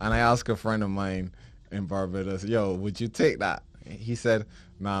 And I asked a friend of mine in Barbados, yo, would you take that? He said,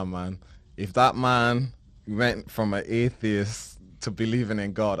 nah, man. If that man went from an atheist to believing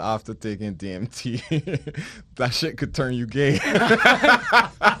in God after taking DMT, that shit could turn you gay.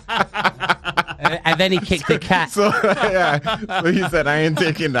 And then he kicked the cat. So he said, I ain't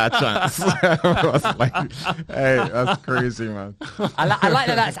taking that chance. I was like, hey, that's crazy, man. I like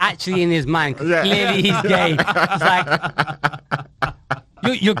that that's actually in his mind. 'Cause Yeah. clearly he's gay. It's like,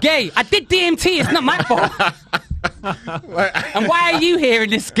 you're gay. I did DMT. It's not my fault. And why are you here in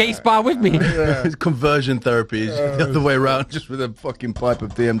this gay spa with me? His conversion therapy is the other way around, just with a fucking pipe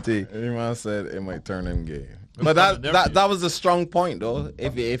of DMT. Your man said it might turn him gay. But that was a strong point, though.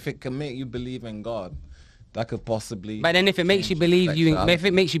 If it can make you believe in God, that could possibly. But then if it makes you believe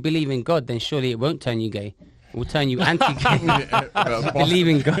in God, then surely it won't turn you gay. It will turn you anti-gay. Believe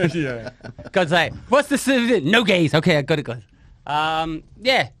in God. Yeah. God's like, what's the solution? No gays. Okay, I got it, guys.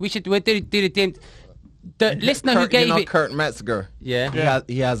 Yeah, we'll do the DMT. The listener who gave it. Kurt Metzger. Yeah.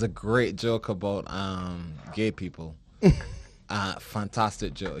 He has a great joke about gay people.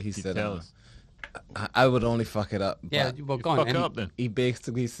 Fantastic joke. He said, tell us. I would only fuck it up. Yeah, but well, go on. Fuck And up then. he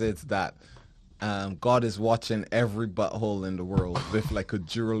basically says that God is watching every butthole in the world with like a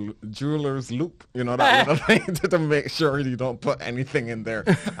jeweler's loop, you know, that little thing to make sure you don't put anything in there.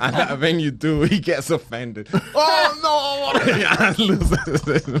 And when you do, he gets offended. Oh no! And loses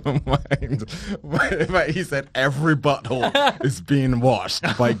his mind. But he said every butthole is being washed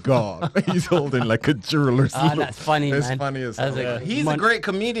by God. He's holding like a jeweler's loop. that's funny, It's man. funny as That's hell. a- He's a great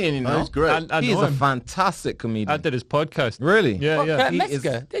comedian, you know. He's great. I He's know a him. fantastic comedian. I did his podcast. Really? Yeah, yeah. Kurt He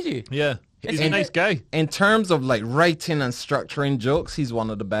Metzger, did you? Yeah. He's a In- nice guy. In terms of like writing and structuring jokes, he's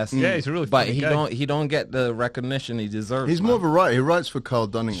one of the best. Yeah, he's a really But funny guy. he don't get the recognition he deserves. He's man. more of a writer. He writes for Carl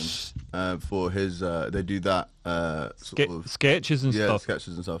Dunningham for his. They do that sort of Sketches and stuff.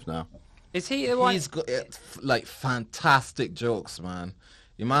 sketches and stuff now. Is he the one? He's got like fantastic jokes, man.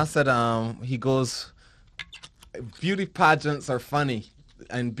 Your man said he goes, beauty pageants are funny.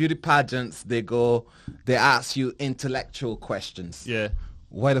 And beauty pageants, they ask you intellectual questions. Yeah.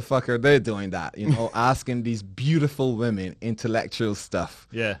 Why the fuck are they doing that? You know, asking these beautiful women intellectual stuff.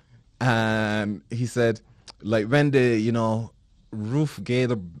 Yeah. And he said, like when Ruth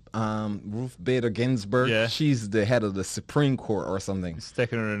Bader Ginsburg, Yeah. she's the head of the Supreme Court or something.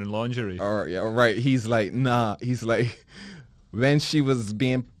 Sticking her in lingerie. Or yeah, right. He's like, nah. He's like, when she was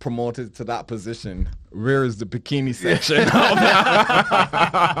being promoted to that position, where is the bikini section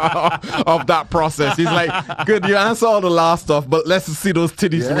of that process? He's like, good, you answer all the last stuff, but let's see those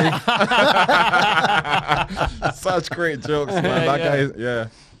titties. Such great jokes, man. That Yeah. guy, yeah.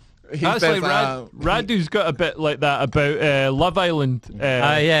 He That's says, like Radu's got a bit like that about Love Island.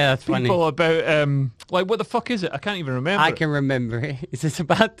 Yeah, that's funny. People about like what the fuck is it? I can't even remember. I can remember it. It's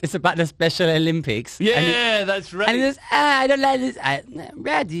about the Special Olympics. Yeah, And that's right. he goes, I don't like this.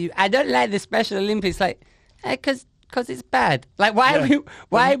 Radu, I don't like the Special Olympics. Like, because it's bad. Like, why are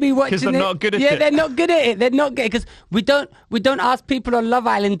we watching it? 'Cause they're not good at yeah, it. they're not good at it. They're not good because we don't ask people on Love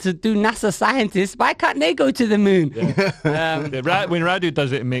Island to do NASA scientists. Why can't they go to the moon? Yeah, when Radu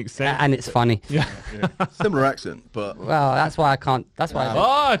does it, it makes sense. And it's funny. Yeah. Similar accent, but Well, that's why I can't. That's why.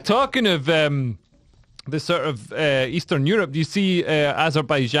 Oh, talking of the sort of Eastern Europe, do you see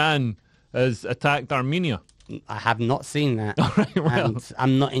Azerbaijan has attacked Armenia? I have not seen that. well. And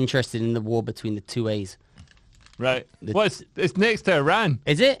I'm not interested in the war between the two A's. Right. Well, it's next to Iran.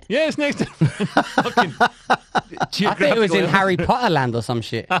 Is it? Yeah, it's next to fucking I thought it was in geographical- Harry Potter land or some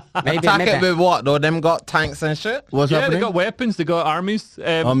shit. Maybe. attack it with what though? Them got tanks and shit. what's Yeah, happening? they got weapons, they got armies.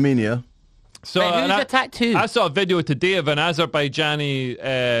 Armenia. So Wait, who's and attacked who? I saw a video today of an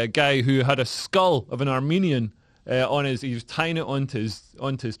Azerbaijani guy who had a skull of an Armenian on his. He was tying it onto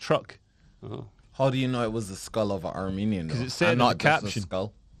his truck. How do you know it was the skull of an Armenian? Because it said in the caption.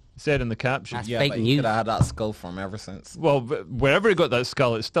 Skull. Said in the caption. That's Yeah, fake but he news. could have had that skull from ever since. Well, wherever he got that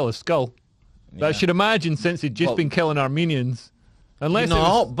skull, it's still a skull. But I should imagine since he'd just Well- been killing Armenians, unless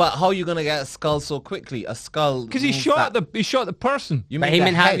No, but how you gonna get a skull so quickly? A skull because he means shot that- the person. You But mean him the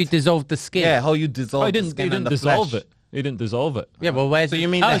and how head. you dissolved the skin. Yeah, how you dissolve Oh, he the didn't. skin He didn't and the dissolve flesh. it. He didn't dissolve it. Yeah, well, where's So you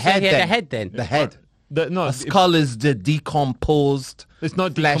mean oh, the so head he had then? the head then? The head. No, A skull is the decomposed It's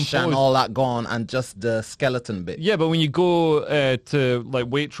not flesh and decomposed. all that gone, and just the skeleton bit. Yeah, but when you go to like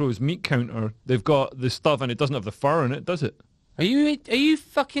Waitrose meat counter, they've got the stuff and it doesn't have the fur in it, does it? Are you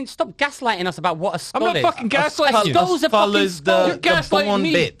fucking stop gaslighting us about what a skull I'm not is? fucking gaslighting you. skull's a skull fucking is skull. You're the gaslighting bone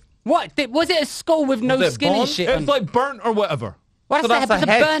me. bit. What? Was it a skull with no Was it skin bone? and shit? It's on? like burnt or whatever. Well, So that's that's the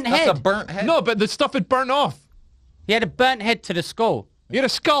a head. head. It's a burnt head. That's a burnt head. No, but the stuff had burnt off. He had a burnt head to the skull. You had a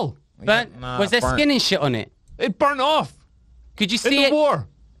skull. Burnt. Nah, was there burnt. skin and shit on it? It burnt off Could you in see the it? war.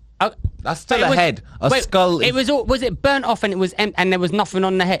 That's still But it a was- head. A wait, skull. It was all, was it burnt off and it was and there was nothing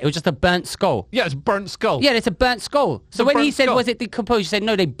on the head? It was just a burnt skull. Yeah, it's burnt skull. Yeah, it's a burnt skull. So a when he burnt said skull. was it decomposed, you said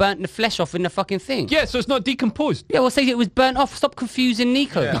no, they burnt the flesh off in the fucking thing. Yeah, so it's not decomposed. Yeah, well, say it was burnt off. Stop confusing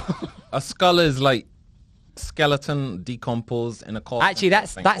Nico. A skull is like skeleton decomposed in a coffin. Actually,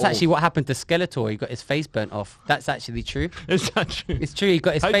 that's Thing. actually what happened to Skeletor. He got his face burnt off. That's actually true. Is that true? It's true. He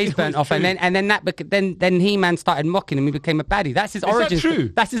got his How do you face know burnt it's off, and true? then then He-Man started mocking him. He became a baddie. That's his that origin. true?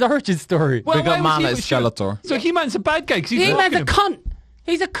 That's his origin story. Well, Bigger why was man he- is sure. Skeletor. So He-Man's a bad guy because he's He-Man's a mocking him. cunt.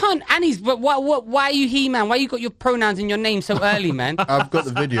 He's a cunt, and he's. But why are you He-Man? Why you got your pronouns in your name so early, man? I've got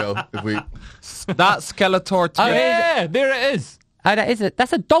the video. If we, That Skeletor too. Oh, Yeah, there it is. Oh, that is it.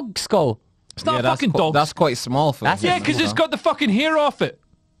 That's a dog skull. It's not a that's fucking qu- dog. That's quite small for That's him. Yeah, because it's got the fucking hair off it.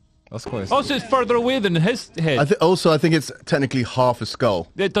 That's quite. Also, it's further away than his head. I think it's technically half a skull.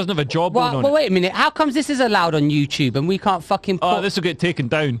 It doesn't have a jawbone on Well, it. wait a minute. How comes this is allowed on YouTube and we can't fucking put... Oh, this will get taken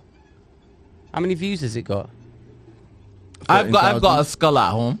down. How many views has it got? I've got a 13,000. skull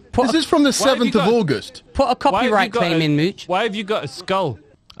at home. This is from the Why have you 7th of got- August. Put a Why have you copyright got claim a- in, Mooch. Why have you got a skull?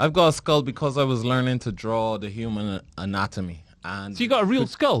 I've got a skull because I was learning to draw the human anatomy. And So you got a real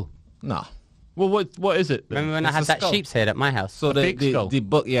skull? no. Well, what is it? then? Remember when I It's had a that skull. sheep's head at my house? So the, fake skull. the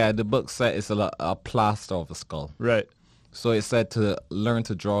book, the book said it's a plaster of a skull. Right. So it said to learn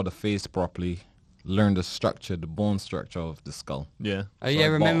to draw the face properly, learn the structure, the bone structure of the skull. Yeah. Oh, so yeah, I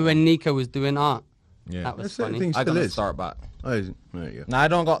remember bought when Nico was doing art? Yeah. That was That's the funny. thing I still gotta is. start back. Oh, there you go. Now I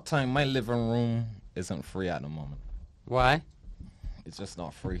don't got time. My living room isn't free at the moment. Why? It's just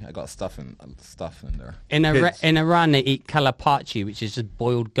not free. I got stuff in there. Kids. In Iran, they eat kalapachi, which is just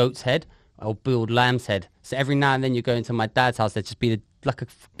boiled goat's head or boiled lamb's head. So every now and then you go into my dad's house, there'd just be like a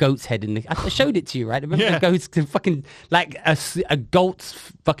goat's head in the... I showed it to you, right? Remember Yeah. the goat's fucking... Like a goat's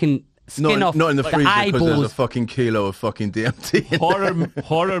fucking skin off Not in the freezer because there's a eyeballs. fucking kilo of fucking DMT.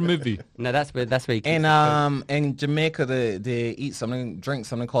 Horror movie. No, that's where you In Jamaica, they drink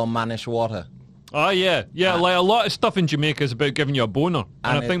something called Manish water. Oh, yeah. Yeah, like a lot of stuff in Jamaica is about giving you a boner.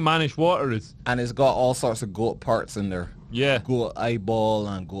 And And I think Manish Water is. And it's got all sorts of goat parts in there. Yeah. Goat eyeball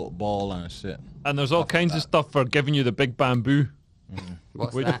and goat ball and shit. And there's all kinds of stuff for giving you the big bamboo.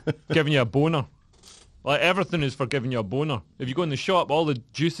 What's Which- that? Giving you a boner. Like everything is for giving you a boner. If you go in the shop, all the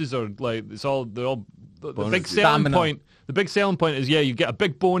juices are like the big selling Stamina. point. The big selling point is you get a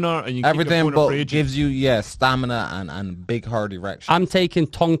big boner and you keep Everything your boner but for ages. gives you stamina and big hard erection. I'm taking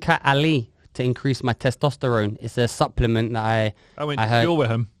Tonka Ali to increase my testosterone. It's a supplement that I went I to heard. school with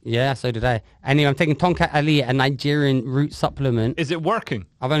him. Yeah, so did I. Anyway, I'm taking Tonka Ali, a Nigerian root supplement. Is it working?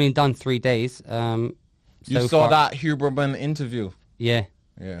 I've only done 3 days. You so saw far. that Huberman interview. Yeah,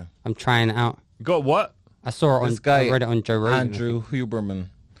 Yeah. I'm trying it out. You got what? I saw it on. This guy, I read it on Joe Rogan. Andrew Huberman,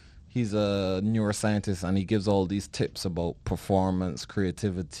 he's a neuroscientist and he gives all these tips about performance,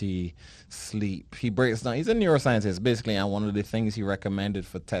 creativity, sleep. He breaks down. He's a neuroscientist basically, and one of the things he recommended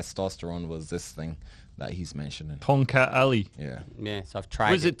for testosterone was this thing that he's mentioning. Tomcat Alley. Yeah, Yeah, so I've What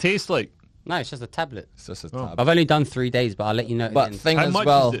tried does it taste like? No, it's just a tablet. it's just a Oh. tab. I've only done 3 days, but I'll let you know. But again. thing How as much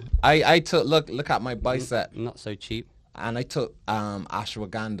well, is it? I took look at my bicep Not so cheap. and I took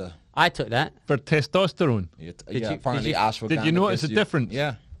ashwagandha. I took that. For testosterone. Apparently you- ashwagandha. Did you notice gives a difference?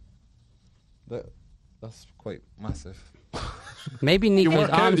 Yeah. That's quite massive. Maybe Nico's work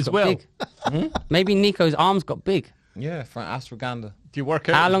out arms as got well? big. Maybe Nico's arms got big. Yeah, from ashwagandha. Do you work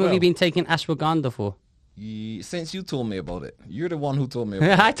out? How as long have well? you been taking ashwagandha for? Since you told me about it, you're the one who told me about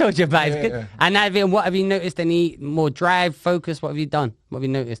it. I told you about it. Yeah, Good. yeah. And what have you noticed? Any more drive, focus? What have you done? What have you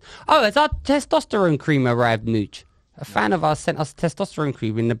noticed? Oh, has our testosterone cream arrived, Mooch? A fan of ours sent us testosterone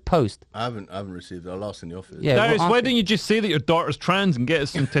cream in the post. I haven't received it. I'll ask in the office. Yeah, Darius, well, why ask- don't you just say that your daughter's trans and get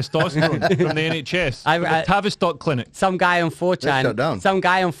us some testosterone from the NHS? I- From the Tavistock Clinic. Some guy on Let's shut 4chan, down. some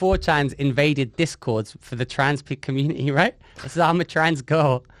guy on 4chan's invaded Discords for the trans community, right? So I'm a trans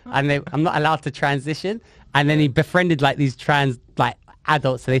girl, and I'm not allowed to transition. And then he befriended like these trans like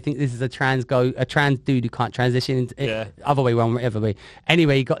adults, so they think this is a trans dude who can't transition into other way, whatever way.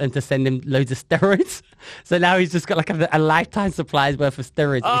 Anyway, he got them to send him loads of steroids. So now he's just got like a lifetime supplies worth of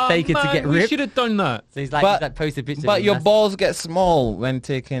steroids. He's taken to get ripped. We should have done that. So he's like posted pictures. But your balls get small when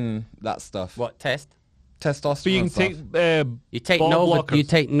taking that stuff. What test? Testosterone. But you can take you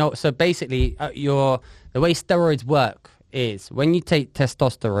take no. So basically, the way steroids work is when you take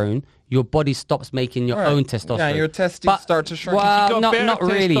testosterone, your body stops making your own testosterone. Yeah, your testes start to shrink. Well, not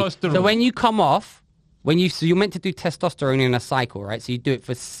really. So when you come off, so you're meant to do testosterone in a cycle, right? So you do it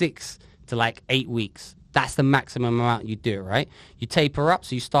for 6 to like 8 weeks. That's the maximum amount you do it, right? You taper up,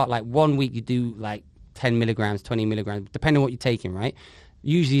 so you start like 1 week, you do like 10 milligrams, 20 milligrams, depending on what you're taking, right?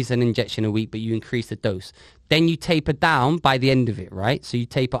 Usually it's an injection a week, but you increase the dose. Then you taper down by the end of it, right? So you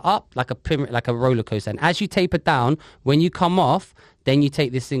taper up like a roller coaster. And as you taper down, when you come off, then you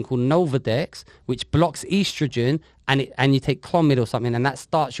take this thing called Nolvadex, which blocks estrogen, and you take Clomid or something, and that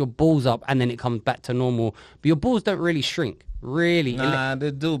starts your balls up, and then it comes back to normal. But your balls don't really shrink. Really? Nah,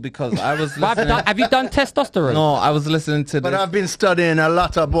 they do, because I was listening. Have you done testosterone? No, I was listening to But I've been studying a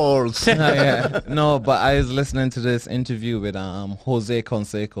lot of balls. No, but I was listening to this interview with Jose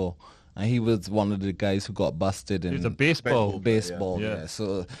Canseco, and he was one of the guys who got busted in He was a baseball. Yeah.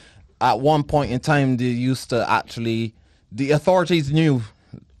 So at one point in time, they used to actually, the authorities knew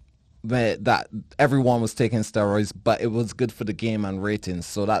that everyone was taking steroids, but it was good for the game and ratings.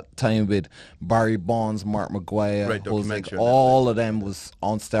 So that time with Barry Bonds, Mark McGuire, Jose, all of them was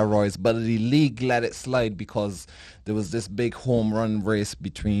on steroids, but the league let it slide because there was this big home run race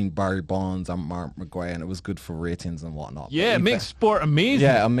between Barry Bonds and Mark McGuire, and it was good for ratings and whatnot. Yeah, it makes sport amazing.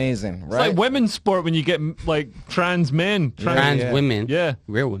 Yeah, amazing, right? It's like women's sport when you get like trans men. Trans women. Yeah.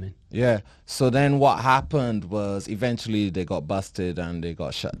 Real women. Yeah. So then what happened was eventually they got busted and they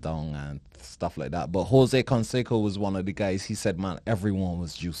got shut down and stuff like that. But Jose Canseco was one of the guys. He said, man, everyone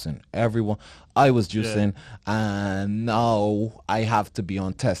was juicing. I was juicing. And now I have to be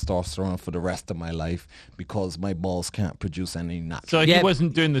on testosterone for the rest of my life because my balls can't produce any natural. So he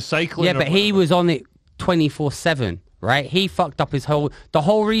wasn't doing the cycling. Yeah, but he was on it 24/7, right? He fucked up the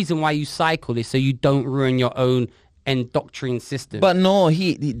whole reason why you cycle is so you don't ruin your own endocrine system. But no,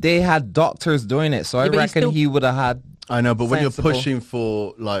 they had doctors doing it, so I reckon he would have had. I know, but when you're pushing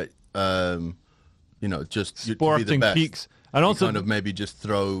for like, just sporting to be the best, peaks, and also kind of maybe just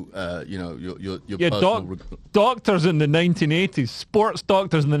throw, your personal. Doctors in the 1980s, sports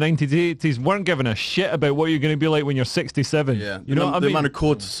doctors in the 1980s weren't giving a shit about what you're going to be like when you're 67. Yeah, you know what I mean? The amount of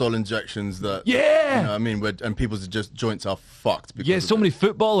cortisol injections that. Yeah, you know what I mean, and people's joints are fucked. Because so many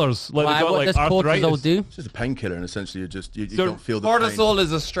footballers they got what does arthritis. Cortisol do? It's just a painkiller, and essentially you don't feel the cortisol pain.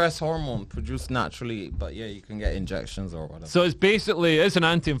 is a stress hormone produced naturally, but yeah, you can get injections or whatever. So it's an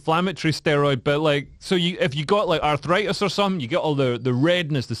anti-inflammatory steroid, but if you got like arthritis or something, you get all the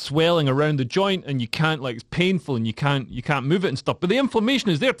redness, the swelling around the joint, and you can't, like, it's painful and you can't move it and stuff. But the inflammation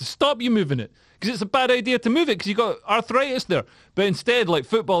is there to stop you moving it, because it's a bad idea to move it because you got arthritis there. But instead, like,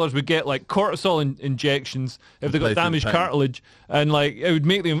 footballers would get like cortisol injections if they got damaged cartilage, and like it would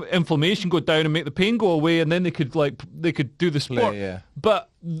make the inflammation go down and make the pain go away, and then they could do the sport. But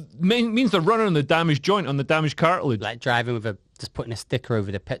means they're running on the damaged joint, on the damaged cartilage, like driving with just putting a sticker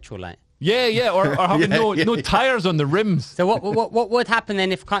over the petrol light. Yeah, or having no tires on the rims. So what would happen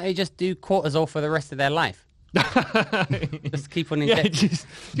then if can't they just do cortisol for the rest of their life? Just keep on injecting. Just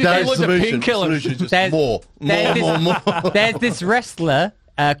loads of painkillers. More. There's this wrestler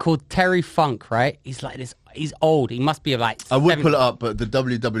called Terry Funk, right? He's like this. He's old. He must be like. I would pull it up, but the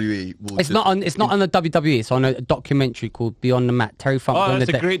WWE will. It's not on the WWE. It's on a documentary called Beyond the Mat. Terry Funk. Oh, that's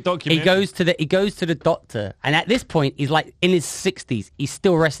a great documentary. He goes to the doctor, and at this point, he's like in his 60s. He's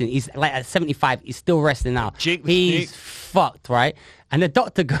still wrestling. He's like at 75. He's still wrestling now. He's fucked, right? And the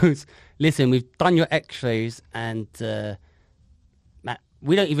doctor goes, "Listen, we've done your X-rays, and Matt,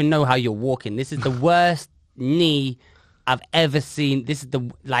 we don't even know how you're walking. This is the worst knee I've ever seen. This is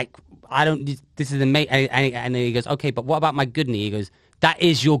this is the mate." And then he goes, "Okay, but what about my good knee?" He goes, "That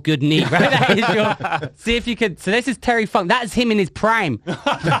is your good knee, right? That is your." See if you could. So this is Terry Funk. That's him in his prime.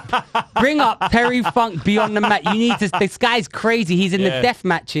 Bring up Terry Funk Beyond the Mat. You need to. This guy's crazy. He's in the death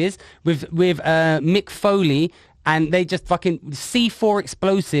matches with Mick Foley, and they just fucking C4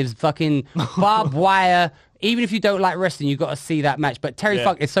 explosives, fucking barbed wire. Even if you don't like wrestling, you've got to see that match. But Terry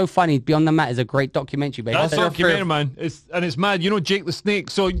Funk is so funny. Beyond the Mat is a great documentary. That's a documentary, man. It's mad. You know Jake the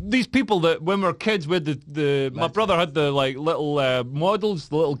Snake. So these people that when we were kids with my brother had the like little models,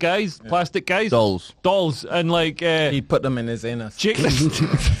 the little guys, plastic guys, dolls, and like he put them in his anus. Jake the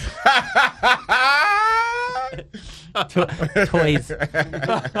toys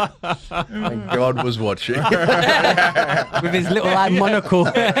And God was watching. with his little eye monocle.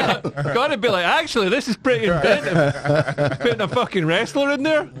 Gotta be like, actually, this is pretty inventive. Putting a fucking wrestler in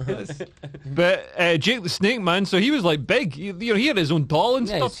there. But Jake the Snake, man, so he was like big. He had his own doll and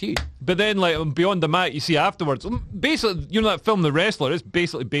Yeah, stuff. it's huge. But then, like, Beyond the Mat, you see afterwards, basically, you know that film The Wrestler, it's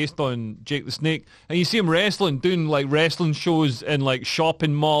basically based on Jake the Snake. And you see him wrestling, doing, like, wrestling shows in, like,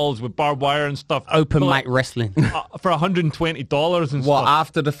 shopping malls with barbed wire and stuff. Open for, mic wrestling. for $120 and What, stuff.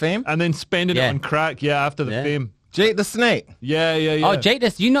 after the fame? And then spending Yeah. it on crack, after the fame. Jake the Snake. Yeah. Oh, Jake,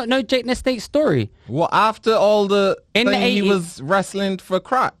 you not know Jake the Snake's story? What, after all the In the thing he 80s was wrestling for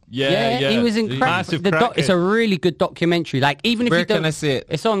crack? Yeah. he was in crack. Massive It's a crackhead. really good documentary. Like, even if Where you don't, can I see it?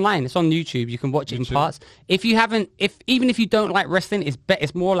 It's online. It's on YouTube. You can watch it in parts. If you haven't, even if you don't like wrestling,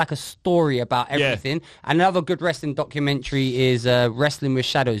 it's more like a story about everything. Another good wrestling documentary is Wrestling with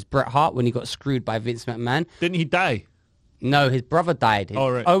Shadows. Bret Hart, when he got screwed by Vince McMahon. Didn't he die? No, his brother died. Oh,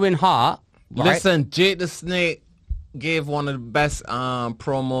 right. Owen Hart. Right? Listen, Jake the Snake gave one of the best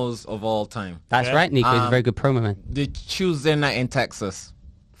promos of all time. That's right, Nico. He's a very good promo man. The Tuesday night in Texas.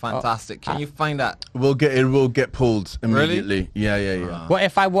 Fantastic. Can you find that? It will get pulled immediately. Yeah. What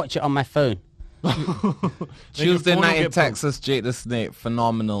if I watch it on my phone? Tuesday phone will night in get Texas, Jake the Snake.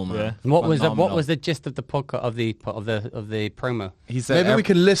 Phenomenal, man. Yeah. What Phenomenal. was the gist of the podcast of the promo? He said Maybe we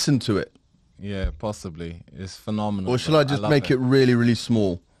can listen to it. Yeah, possibly. It's phenomenal. Or shall I just make it really, really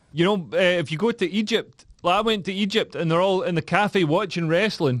small? You know, if you go to Egypt, like I went to Egypt and they're all in the cafe watching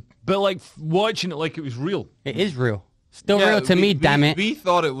wrestling, but like watching it like it was real. It is real. Still real to me, damn it. We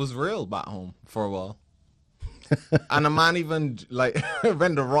thought it was real back home for a while. And a man even, like,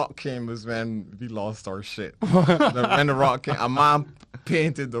 when The Rock came was when we lost our shit. When The Rock came, a man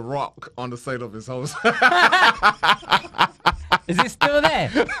painted The Rock on the side of his house. Is it still there?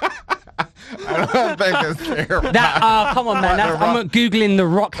 I don't think it's there. Come on, man. I'm Googling the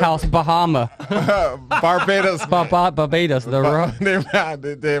Rock House, Bahama. Barbados. Barbados, the Rock.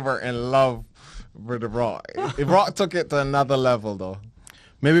 They were in love with The Rock. The Rock took it to another level, though.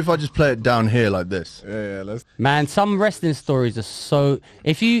 Maybe if I just play it down here like this. Yeah, let's. Man, some wrestling stories are so...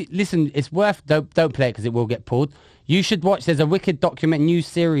 If you listen, it's worth... Don't play it because it will get pulled. You should watch... There's a wicked new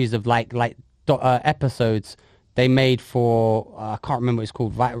series of episodes they made for... I can't remember what it's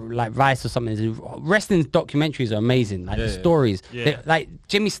called. Like Vice or something. Wrestling documentaries are amazing. Like the stories. Yeah. Like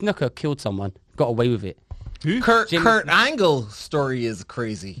Jimmy Snuka killed someone. Got away with it. Who? Kurt Angle's story is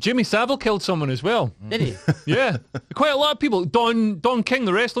crazy. Jimmy Savile killed someone as well. Did he? Yeah. Quite a lot of people. Don King,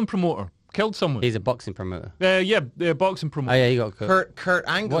 the wrestling promoter, killed someone. He's a boxing promoter. Boxing Oh, promoter. yeah, he got killed. Kurt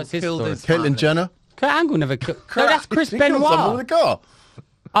Angle What's his killed story? his Caitlyn family. Jenner. Kurt Angle never killed... No, that's Chris He killed someone Benoit. with a car.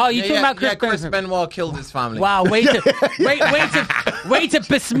 Oh, you talking about Chris Chris Benoit? Benoit killed his family. Wow, way to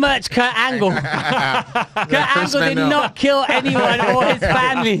besmirch Kurt Angle. Kurt Angle did Benoit. not kill anyone or his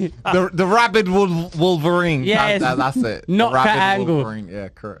family. The rabid Wolverine. Yes. That's it. Not The rabid Kurt Angle. Wolverine. Yeah,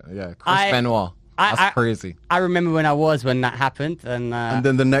 Chris Benoit. That's crazy. I remember when that happened, and And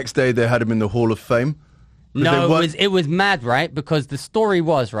then the next day they had him in the Hall of Fame. 'Cause they no, weren't- it was mad, right? Because the story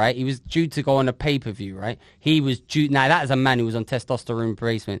was, right, he was due to go on a pay-per-view, right? He was due... Now, that is a man who was on testosterone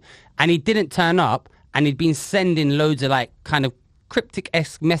replacement. And he didn't turn up, and he'd been sending loads of, like, kind of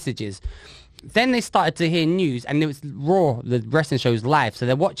cryptic-esque messages. Then they started to hear news, and it was Raw, the wrestling show was live, so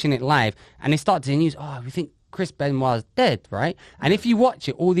they're watching it live, and they started to hear news, we think Chris Benoit's dead, right? And if you watch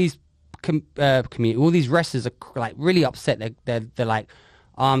it, all these all these wrestlers are, like, really upset. They're like...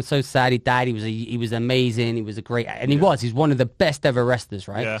 Oh, I'm so sad he died. He was amazing. He was a great... And he's one of the best ever wrestlers,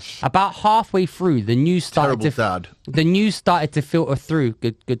 right? Yeah. About halfway through, the news started the news started to filter through.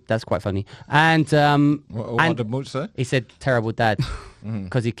 Good. That's quite funny. And What did Mooch say? he said, terrible dad,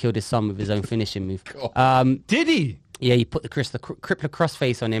 because he killed his son with his own finishing move. Did he? Yeah, he put the crippler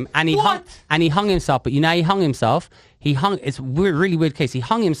crossface on him, and he hung himself. But you know how he hung himself? It's a really weird case. He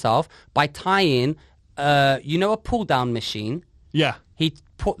hung himself by tying, a pull down machine. Yeah. He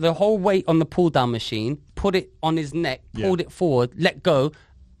put the whole weight on the pull down machine, put it on his neck, pulled it forward, let go,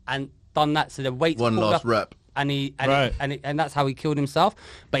 and done that. So the weight's One pulled last up, rep. and that's how he killed himself.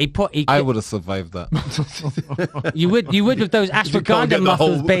 But I would have survived that. You would with those can't ashwagandha get the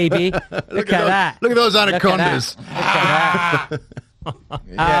muscles, whole- baby. Look at that. Look at those anacondas. Look at that.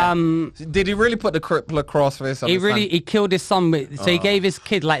 Did he really put the crippler crossface on his son? He killed his son so he gave his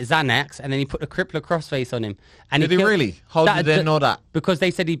kid like Xanax and then he put the crippler crossface on him. And Did he really? How did they know that? Because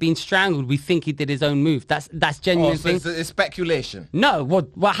they said he'd been strangled. We think he did his own move. That's genuine thing. It's speculation. No,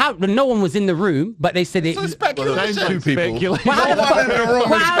 well, how? No one was in the room, but they said it. So speculation. Two people. Well, how the fuck are they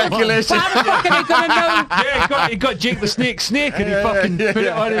gonna know? Yeah, he got Jake the Snake and he fucking put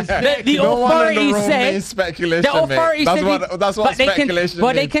it on his neck. The authorities said. Speculation, The authorities said. That's what speculation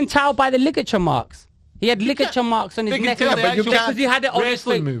But they can tell by the ligature marks. He had ligature marks on his neck. Because he had it on his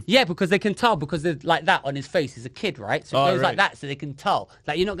face. Move. Yeah, because they can tell because they're like that on his face. He's a kid, right? So it goes like that, so they can tell.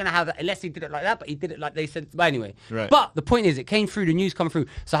 Like you're not gonna have that unless he did it like that, but he did it like they said. But anyway, right. But the point is, it came through. The news come through.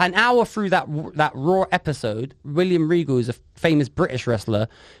 So an hour through that Raw episode, William Regal is a famous British wrestler.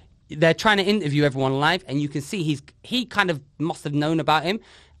 They're trying to interview everyone live, and you can see he kind of must have known about him.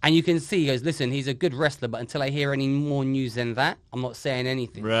 And you can see, he goes, listen, he's a good wrestler, but until I hear any more news than that, I'm not saying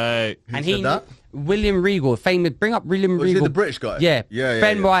anything. Right. Who said that? William Regal, famous, bring up William Regal. Is he the British guy? Yeah. Yeah.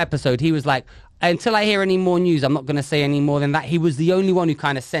 Benoit episode, he was like, until I hear any more news, I'm not going to say any more than that. He was the only one who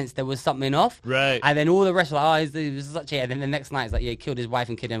kind of sensed there was something off. Right. And then all the rest were like, he was such a... And then the next night, it's like, yeah, he killed his wife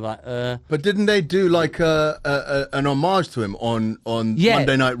and kid. And like, But didn't they do like an homage to him on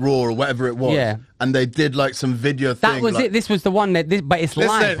Monday Night Raw or whatever it was? Yeah. And they did like some video thing. That was it. This was the one that... but it's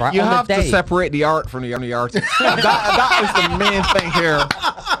live, right? You on have the day. to separate the art from the artist. that is the main thing here.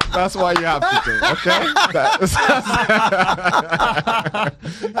 That's why you have to do it, okay?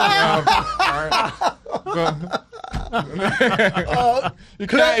 You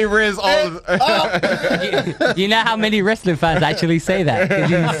can't erase all of it. You know how many wrestling fans actually say that? 'Cause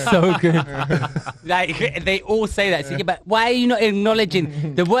he's so good. Like they all say that. So, yeah, but why are you not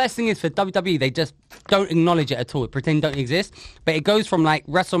acknowledging? The worst thing is for WWE, they just don't acknowledge it at all. Pretend it don't exist. But it goes from like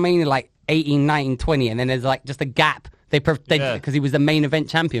WrestleMania like 18, 19, 20, and then there's like just a gap. Because he was the main event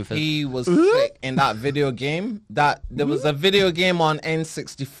champion for. He was sick in that video game. There was a video game on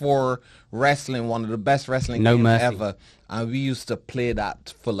N64 wrestling, one of the best wrestling games ever. And we used to play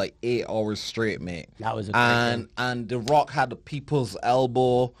that for like 8 hours straight, mate. That was a great game. And The Rock had the people's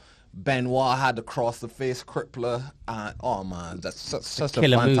elbow. Benoit had the cross the face crippler. Oh man, that's such a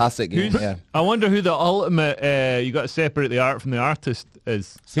fantastic game. Yeah. I wonder who the ultimate. You got to separate the art from the artist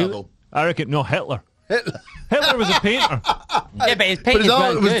is. Savile. I reckon Hitler. Hitler was a painter. Yeah, but his paintings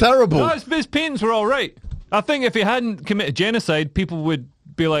art was terrible. No, his paintings were all right. I think if he hadn't committed genocide, people would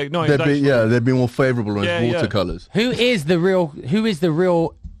be like, no, they'd be more favourable on his watercolours. Who is the real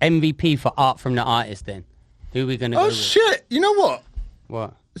MVP for art from the artist then? Who are we going to go with? Shit, you know what?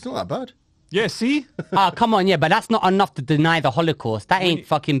 What? It's not that bad. Yeah, see? Come on, yeah, but that's not enough to deny the Holocaust. That ain't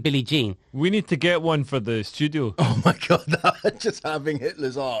fucking Billie Jean. We need to get one for the studio. Oh my God, just having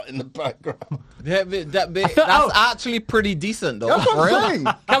Hitler's art in the background. That's actually pretty decent though. That's what I'm saying.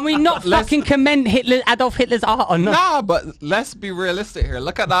 Can we not fucking commend Adolf Hitler's art or not? Nah, but let's be realistic here.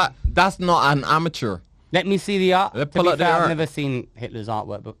 Look at that. That's not an amateur. Let me see the art. Pull up the art. I've never seen Hitler's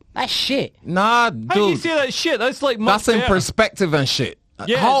artwork, but that's shit. Nah, dude. How do you say that shit? That's like that's in perspective and shit.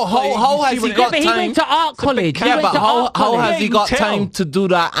 Yeah, how has he got time? He went to art college. Yeah, but how has he got time to do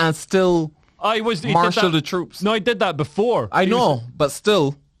that and still marshal the troops? No, he did that before. I know, but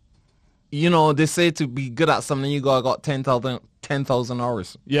still, you know, they say to be good at something, you got 10,000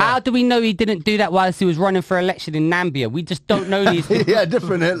 hours. Yeah. How do we know he didn't do that whilst he was running for election in Nambia? We just don't know these things. Yeah,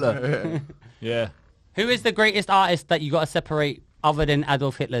 different Hitler. Yeah. Who is the greatest artist that you got to separate other than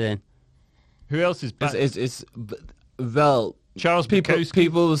Adolf Hitler then? Who else is back? Charles Bukowski.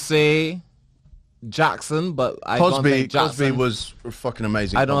 People say Jackson, but I don't think Jackson. Cosby was a fucking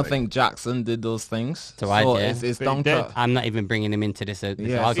amazing. I don't think Jackson did those things. So it's down to. I'm not even bringing him into this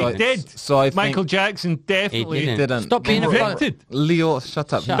He argument. did. So I think Michael Jackson definitely didn't. Stop being convicted. Leo,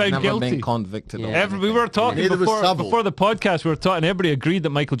 shut up. You've never guilty. been convicted. Yeah. We were talking before the podcast. We were talking. Everybody agreed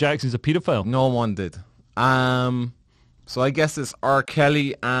that Michael Jackson's a paedophile. No one did. So I guess it's R.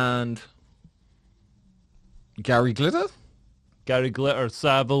 Kelly and Gary Glitter. Gary Glitter,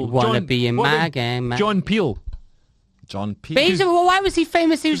 Savile, Wanna be in my game, man. John Peel. John Peel. Why was he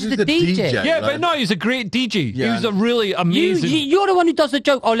famous? He was just a DJ. Yeah, but no, he's a great DJ. Yeah, he was a really amazing. You're the one who does the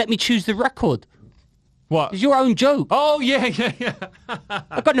joke. Oh, let me choose the record. What? It's your own joke. Oh yeah.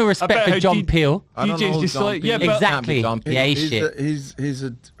 I've got no respect for John Peel. DJ's just like exactly. Yeah, he's shit. He's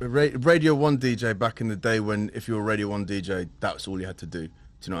a Radio 1 DJ back in the day when if you were a Radio 1 DJ, that's all you had to do. Do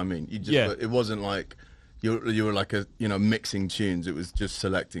you know what I mean? It wasn't like you were like mixing tunes. It was just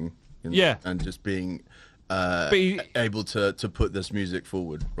selecting. And just being able to put this music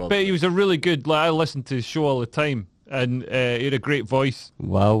forward. But he was a really good. Like I listened to his show all the time. And he had a great voice.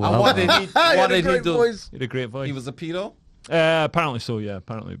 Wow. What did he do? Voice. He had a great voice. He was a pedo? Apparently so, yeah.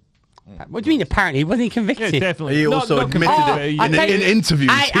 Apparently. What do you mean? Apparently, wasn't he convicted? Yeah, definitely. He also admitted it in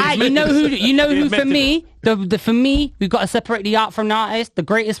interviews. You know who for me, for me, we've got to separate the art from the artist. The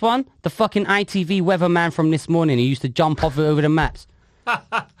greatest one, the fucking ITV weatherman from This Morning. He used to jump off over the maps.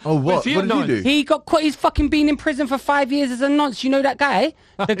 Oh, what? What did he do? He got caught. He's fucking been in prison for 5 years as a nonce. You know that guy?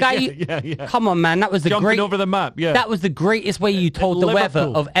 The guy. Yeah. Come on, man. That was the Jumping over the map. Yeah. That was the greatest way you told the weather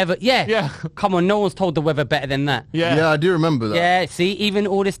of ever. Yeah. Yeah. Come on, no one's told the weather better than that. Yeah, I do remember that. Yeah. See, even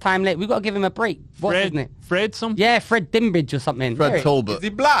all this time late, we got to give him a break. What's his name? Fred something? Yeah, Fred Dimbridge or something. Fred Talbot. Is he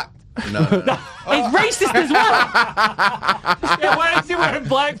black? No. He's racist as well. Yeah, why is he wearing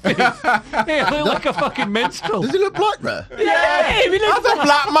blackface? He look like a fucking minstrel. Does he look black there? Yeah, he looks That's a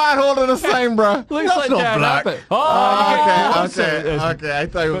black man holding a sign, bro. Looks That's like not Dan black. Abbott. Okay. I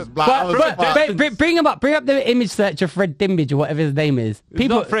thought he was black. But bring him up. Bring up the image search of Fred Dimbridge or whatever his name is. It's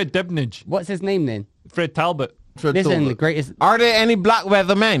not Fred Dibnage. What's his name then? Fred Talbot. Fred Listen, Talbot. the greatest. Are there any black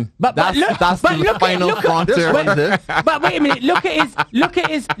weathermen? But look, that's but the look final at, frontier. This one there. But wait a minute. Look at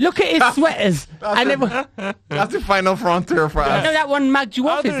his sweaters. And then, That's the final frontier for you us. know that one mugged you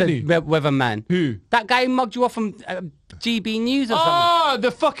off Are there is any? the weatherman. Who? That guy who mugged you off from GB News or something. Oh,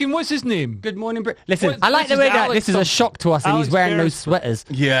 the fucking, what's his name? Good morning, Brit. Listen, What- I like which the is way that Alex this is a some- shock to us, and Alex he's wearing Bears. those sweaters.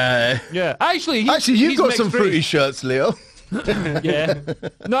 Yeah. Yeah. Actually, You've got some mixed fruity race. shirts, Leo. Yeah.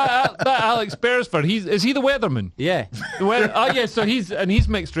 No, that Alex Beresford. Is he the weatherman? Yeah. Yeah. So he's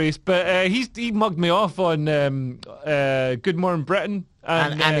mixed race, but he mugged me off on Good Morning Britain,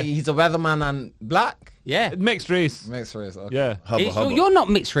 And he's a weatherman and black? Yeah. mixed race. Mixed race, okay. Yeah. Hubba. You're not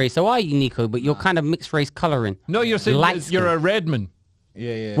mixed race, so are you, Nico? But you're kind of mixed race colouring. No, you're saying Light you're skin. a Redman.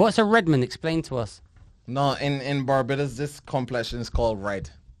 Yeah. What's a Redman? Explain to us. No, in Barbados, this complexion is called red.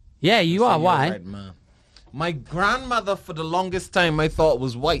 Yeah, you So are. you're a Why? red man. My grandmother, for the longest time, I thought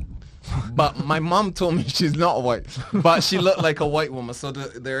was white. But my mom told me she's not white. But she looked like a white woman. So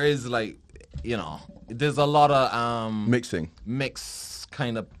there is like, there's a lot of Mixing. mix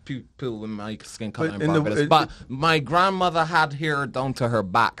kind of people with my skin color But in in the- Barbados. But my grandmother had hair down to her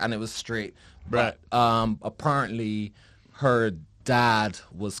back and it was straight. Right. But apparently her dad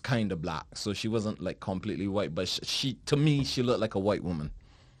was kind of black. So she wasn't like completely white. But she to me, she looked like a white woman.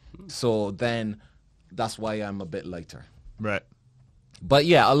 So then that's why I'm a bit lighter. Right. But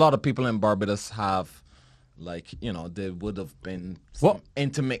yeah, a lot of people in Barbados have, like, they would have been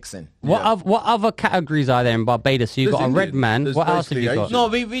into mixing. What other categories are there in Barbados? So you There's got a red Indian. man. There's What else have you basically got?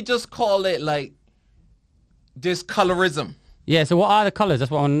 Asian. No, we just call it like, there's colorism. Yeah. So what are the colours?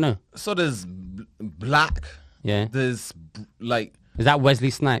 That's what I want to know. So there's black. Yeah. There's like, Is that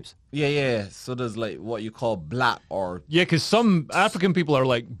Wesley Snipes? yeah. So there's like what you call black or Yeah, because some African people are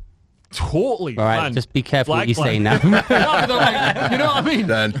like totally. All right. man, Just be careful what black, you say now. No, they're like, you know what I mean?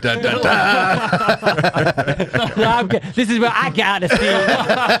 Dun, dun, dun, dun. This is where I get out of steam.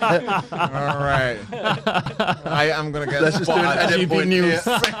 all right. I'm gonna get Let's just do an edit TV point News.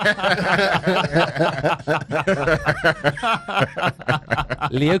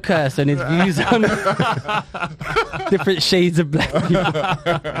 Leo Curse and his views on different shades of black people.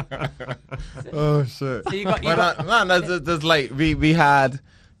 Oh shit! So you got Man, there's like we had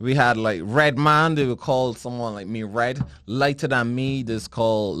like red man. They would call someone like me red. Lighter than me, there's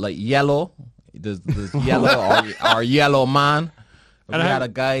called like yellow. There's yellow or yellow man. We had a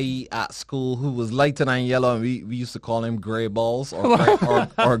guy at school who was lighter than yellow, and we used to call him gray balls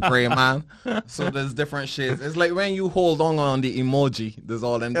or gray man. So there's different shades. It's like when you hold on the emoji, there's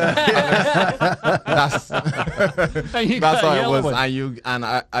all them. That's And you that's got a how it yellow was. one.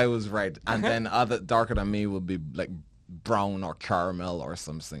 I was red, and then other darker than me would be like brown or caramel or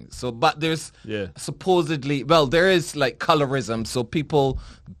something. So, but there's supposedly, there is like colorism. So people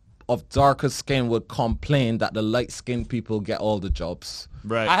of darker skin would complain that the light skinned people get all the jobs.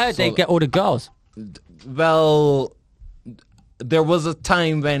 Right. I heard they get all the girls. Well, there was a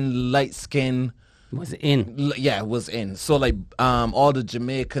time when light skin Was it in? was in. So like all the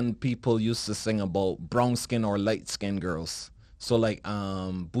Jamaican people used to sing about brown skin or light skin girls. So like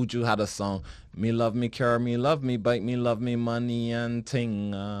Buju had a song, me love me care, me love me bite, me love me money and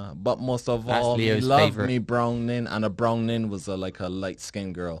ting. But most of That's all, Leo's me love favorite. me browning, and a browning was like a light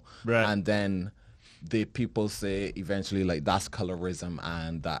skinned girl. Right. And then the people say eventually like that's colorism,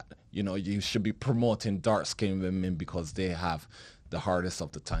 and that you should be promoting dark skinned women because they have the hardest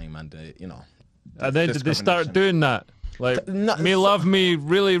of the time, and And then did they start discrimination. doing that? Like, No, me love me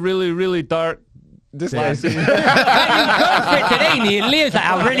really, really, really dark. This Today, Leo's like,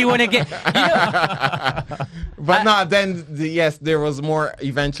 I really want to get. But no, then yes, there was more.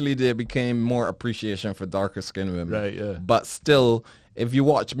 Eventually, there became more appreciation for darker skinned women. Right, yeah. But still, if you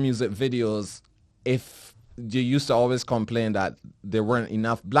watch music videos, if you used to always complain that there weren't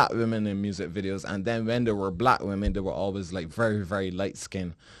enough black women in music videos, and then when there were black women, they were always like very, very light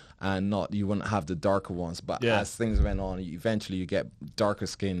skinned, and you wouldn't have the darker ones. But as things went on, eventually you get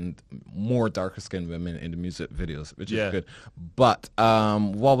more darker skinned women in the music videos, which is good. But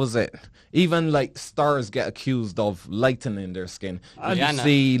what was it? Even like stars get accused of lightening their skin. You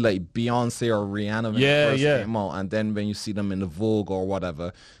see like Beyonce or Rihanna when they first came out, and then when you see them in the Vogue or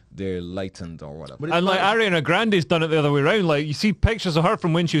whatever, they're lightened or whatever. And like Ariana Grande's done it the other way around. Like you see pictures of her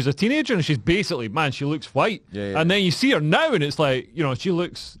from when she was a teenager, and she's basically, man, she looks white. And then you see her now, and it's like, you know, she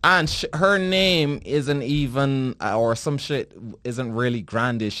looks. And her name isn't even, or some shit isn't really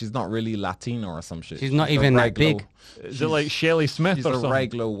Grande. She's not really Latina or some shit. She's not even that big. Is it like Shelley Smith or something? She's a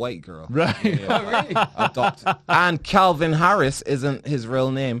regular white girl. Right. Oh, really? Adopted. And Calvin Harris isn't his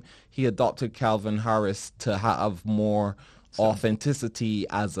real name. He adopted Calvin Harris to have more authenticity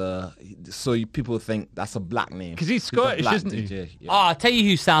so people think that's a black name. Because he's Scottish, isn't he? Oh, I'll tell you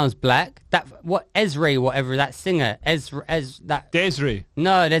who sounds black. Ezra, whatever, that singer. Desiree.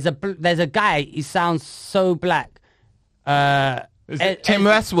 No, there's a guy, he sounds so black. Tim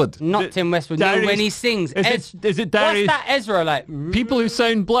Westwood. Not Tim Westwood. No, when he sings. Is it Darius? What's that Ezra like? People who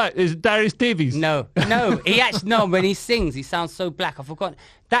sound black. Is it Darius Davies? No. He actually, no, when he sings, he sounds so black. I forgot.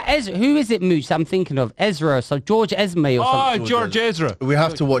 That Ezra, who is it, Mooch, I'm thinking of? Ezra, so George Esme or something. Oh, George Ezra. We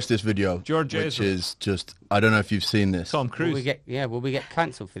have to watch this video. George which Ezra. is just, I don't know if you've seen this. Tom Cruise. Will we get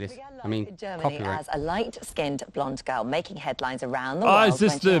cancelled for this? I mean, Germany copyright. as a light-skinned blonde girl making headlines around the world is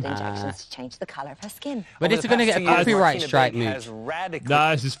this when she had injections to change the colour of her skin. But this is going to get a copyright strike, Mooch.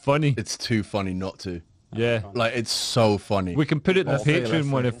 Nah, this is funny. It's too funny not to. Yeah. Like, it's so funny. We can put it in the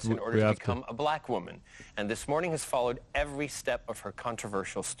Patreon one if in order we to have become a black woman. And this morning has followed every step of her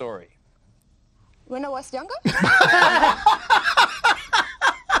controversial story. When I was younger?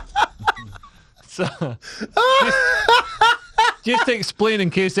 Just to explain, in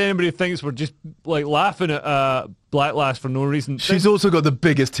case anybody thinks we're just like laughing at Black Lass for no reason. She's also got the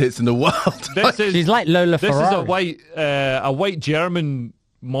biggest hits in the world. She's like Lola Ferrari. This is a white German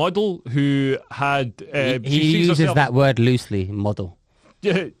model who had. He uses that word loosely. Model.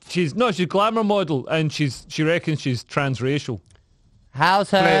 Yeah, she's a glamour model, and she reckons she's transracial.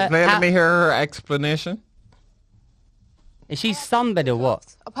 How's her? Let me hear her explanation. Is she sunbed or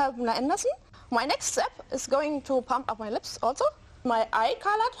what? Pamela Anderson. My next step is going to pump up my lips also. My eye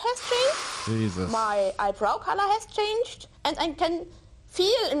color has changed. Jesus. My eyebrow color has changed. And I can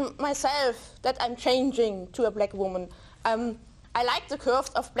feel in myself that I'm changing to a black woman. I like the curves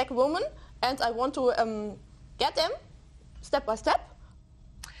of black women, and I want to get them step by step.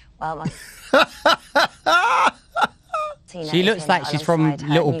 Well, she looks like she's from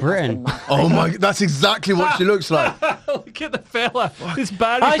Little Britain. Oh my, that's exactly what she looks like. Look at the fella. This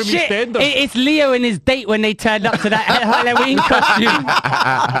Barry Oh from shit! EastEnders. It's Leo and his date when they turned up to that Halloween costume.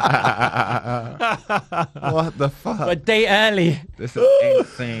 What the fuck? A day early. This is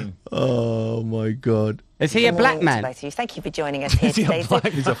insane. Oh my god. Is he a black man? Thank you for joining us here today.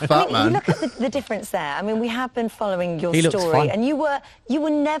 He's a fat man. You look at the difference there. I mean, we have been following your He looks fun. story, and you were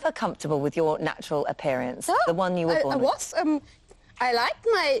never comfortable with your natural appearance, the one you were born with. I was. I liked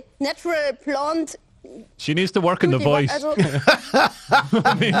my natural blonde. She needs to work on the voice.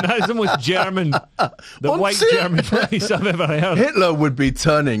 I mean, that's the most German, the white German voice I've ever heard. Hitler would be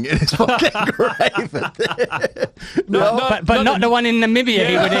turning in his fucking grave. But not the one in Namibia.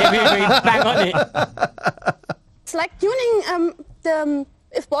 He would bang on it. It's like tuning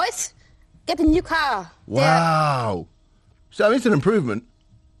if boys get a new car. Wow. So it's an improvement.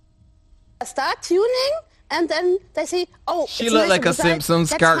 They start tuning, and then they say, "Oh, She it's looked nice like a inside. Simpsons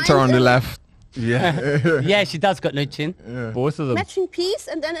That's character fine, on the left. Yeah. Yeah, she does got no chin. Both of them. Matching piece,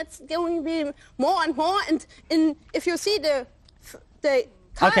 and then it's going to be more and more. And if you see the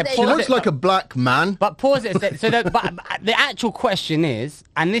car, Okay, they She looks like a black man. But pause it. So but the actual question is,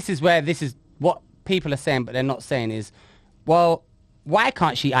 and this is what people are saying, but they're not saying is, well, why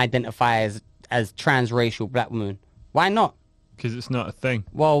can't she identify as transracial black woman? Why not? Because it's not a thing.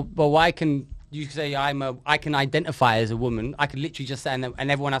 Well, why can you say I can identify as a woman? I could literally just say,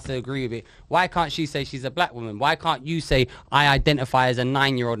 and everyone has to agree with it. Why can't she say she's a black woman? Why can't you say I identify as a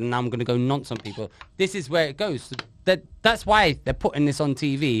 9-year-old and I'm going to go nonce on people? This is where it goes. That's why they're putting this on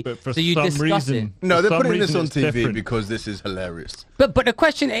TV. But for so you some discuss reason, it. No, for they're some putting this reason on it's TV different. because this is hilarious. But the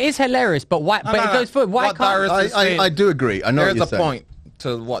question is hilarious. But why? But it goes forward. Why What can't? Darius is saying- I do agree. I know what There's you're a saying. point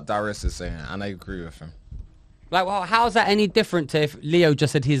to what Darius is saying, and I agree with him. Like, well, how's that any different to if Leo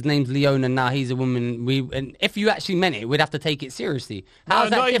just said his name's Leona and now he's a woman? And if you actually meant it, we'd have to take it seriously. How's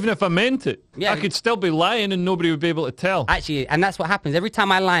that not even if I meant it. Yeah. I could still be lying and nobody would be able to tell. Actually, and that's what happens. Every time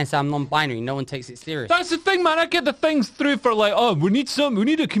I lie and say I'm non-binary, no one takes it serious. That's the thing, man. I get the things through for like, oh, we need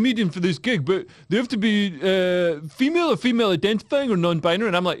a comedian for this gig, but they have to be female or female identifying or non-binary.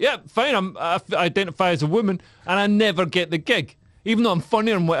 And I'm like, yeah, fine. I identify as a woman, and I never get the gig. Even though I'm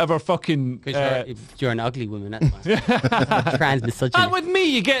funny and whatever fucking... Because you're an ugly woman, that's why. Trans misogynist. And with me,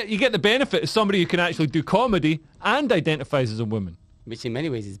 you get the benefit of somebody who can actually do comedy and identifies as a woman. Which in many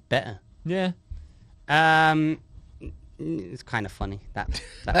ways is better. Yeah. It's kind of funny, that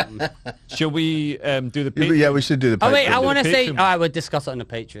one. Shall we do the Patreon? Yeah, we should do the Patreon. Oh, wait, I want to say... All right, we'll discuss it on the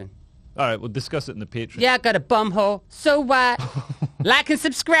Patreon. All right, we'll discuss it in the Patreon. Yeah, I got a bum hole. So what? Like and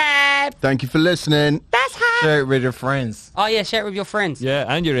subscribe. Thank you for listening. That's hot. Share it with your friends. Oh, yeah, share it with your friends. Yeah,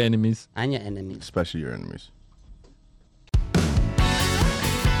 and your enemies. And your enemies. Especially your enemies.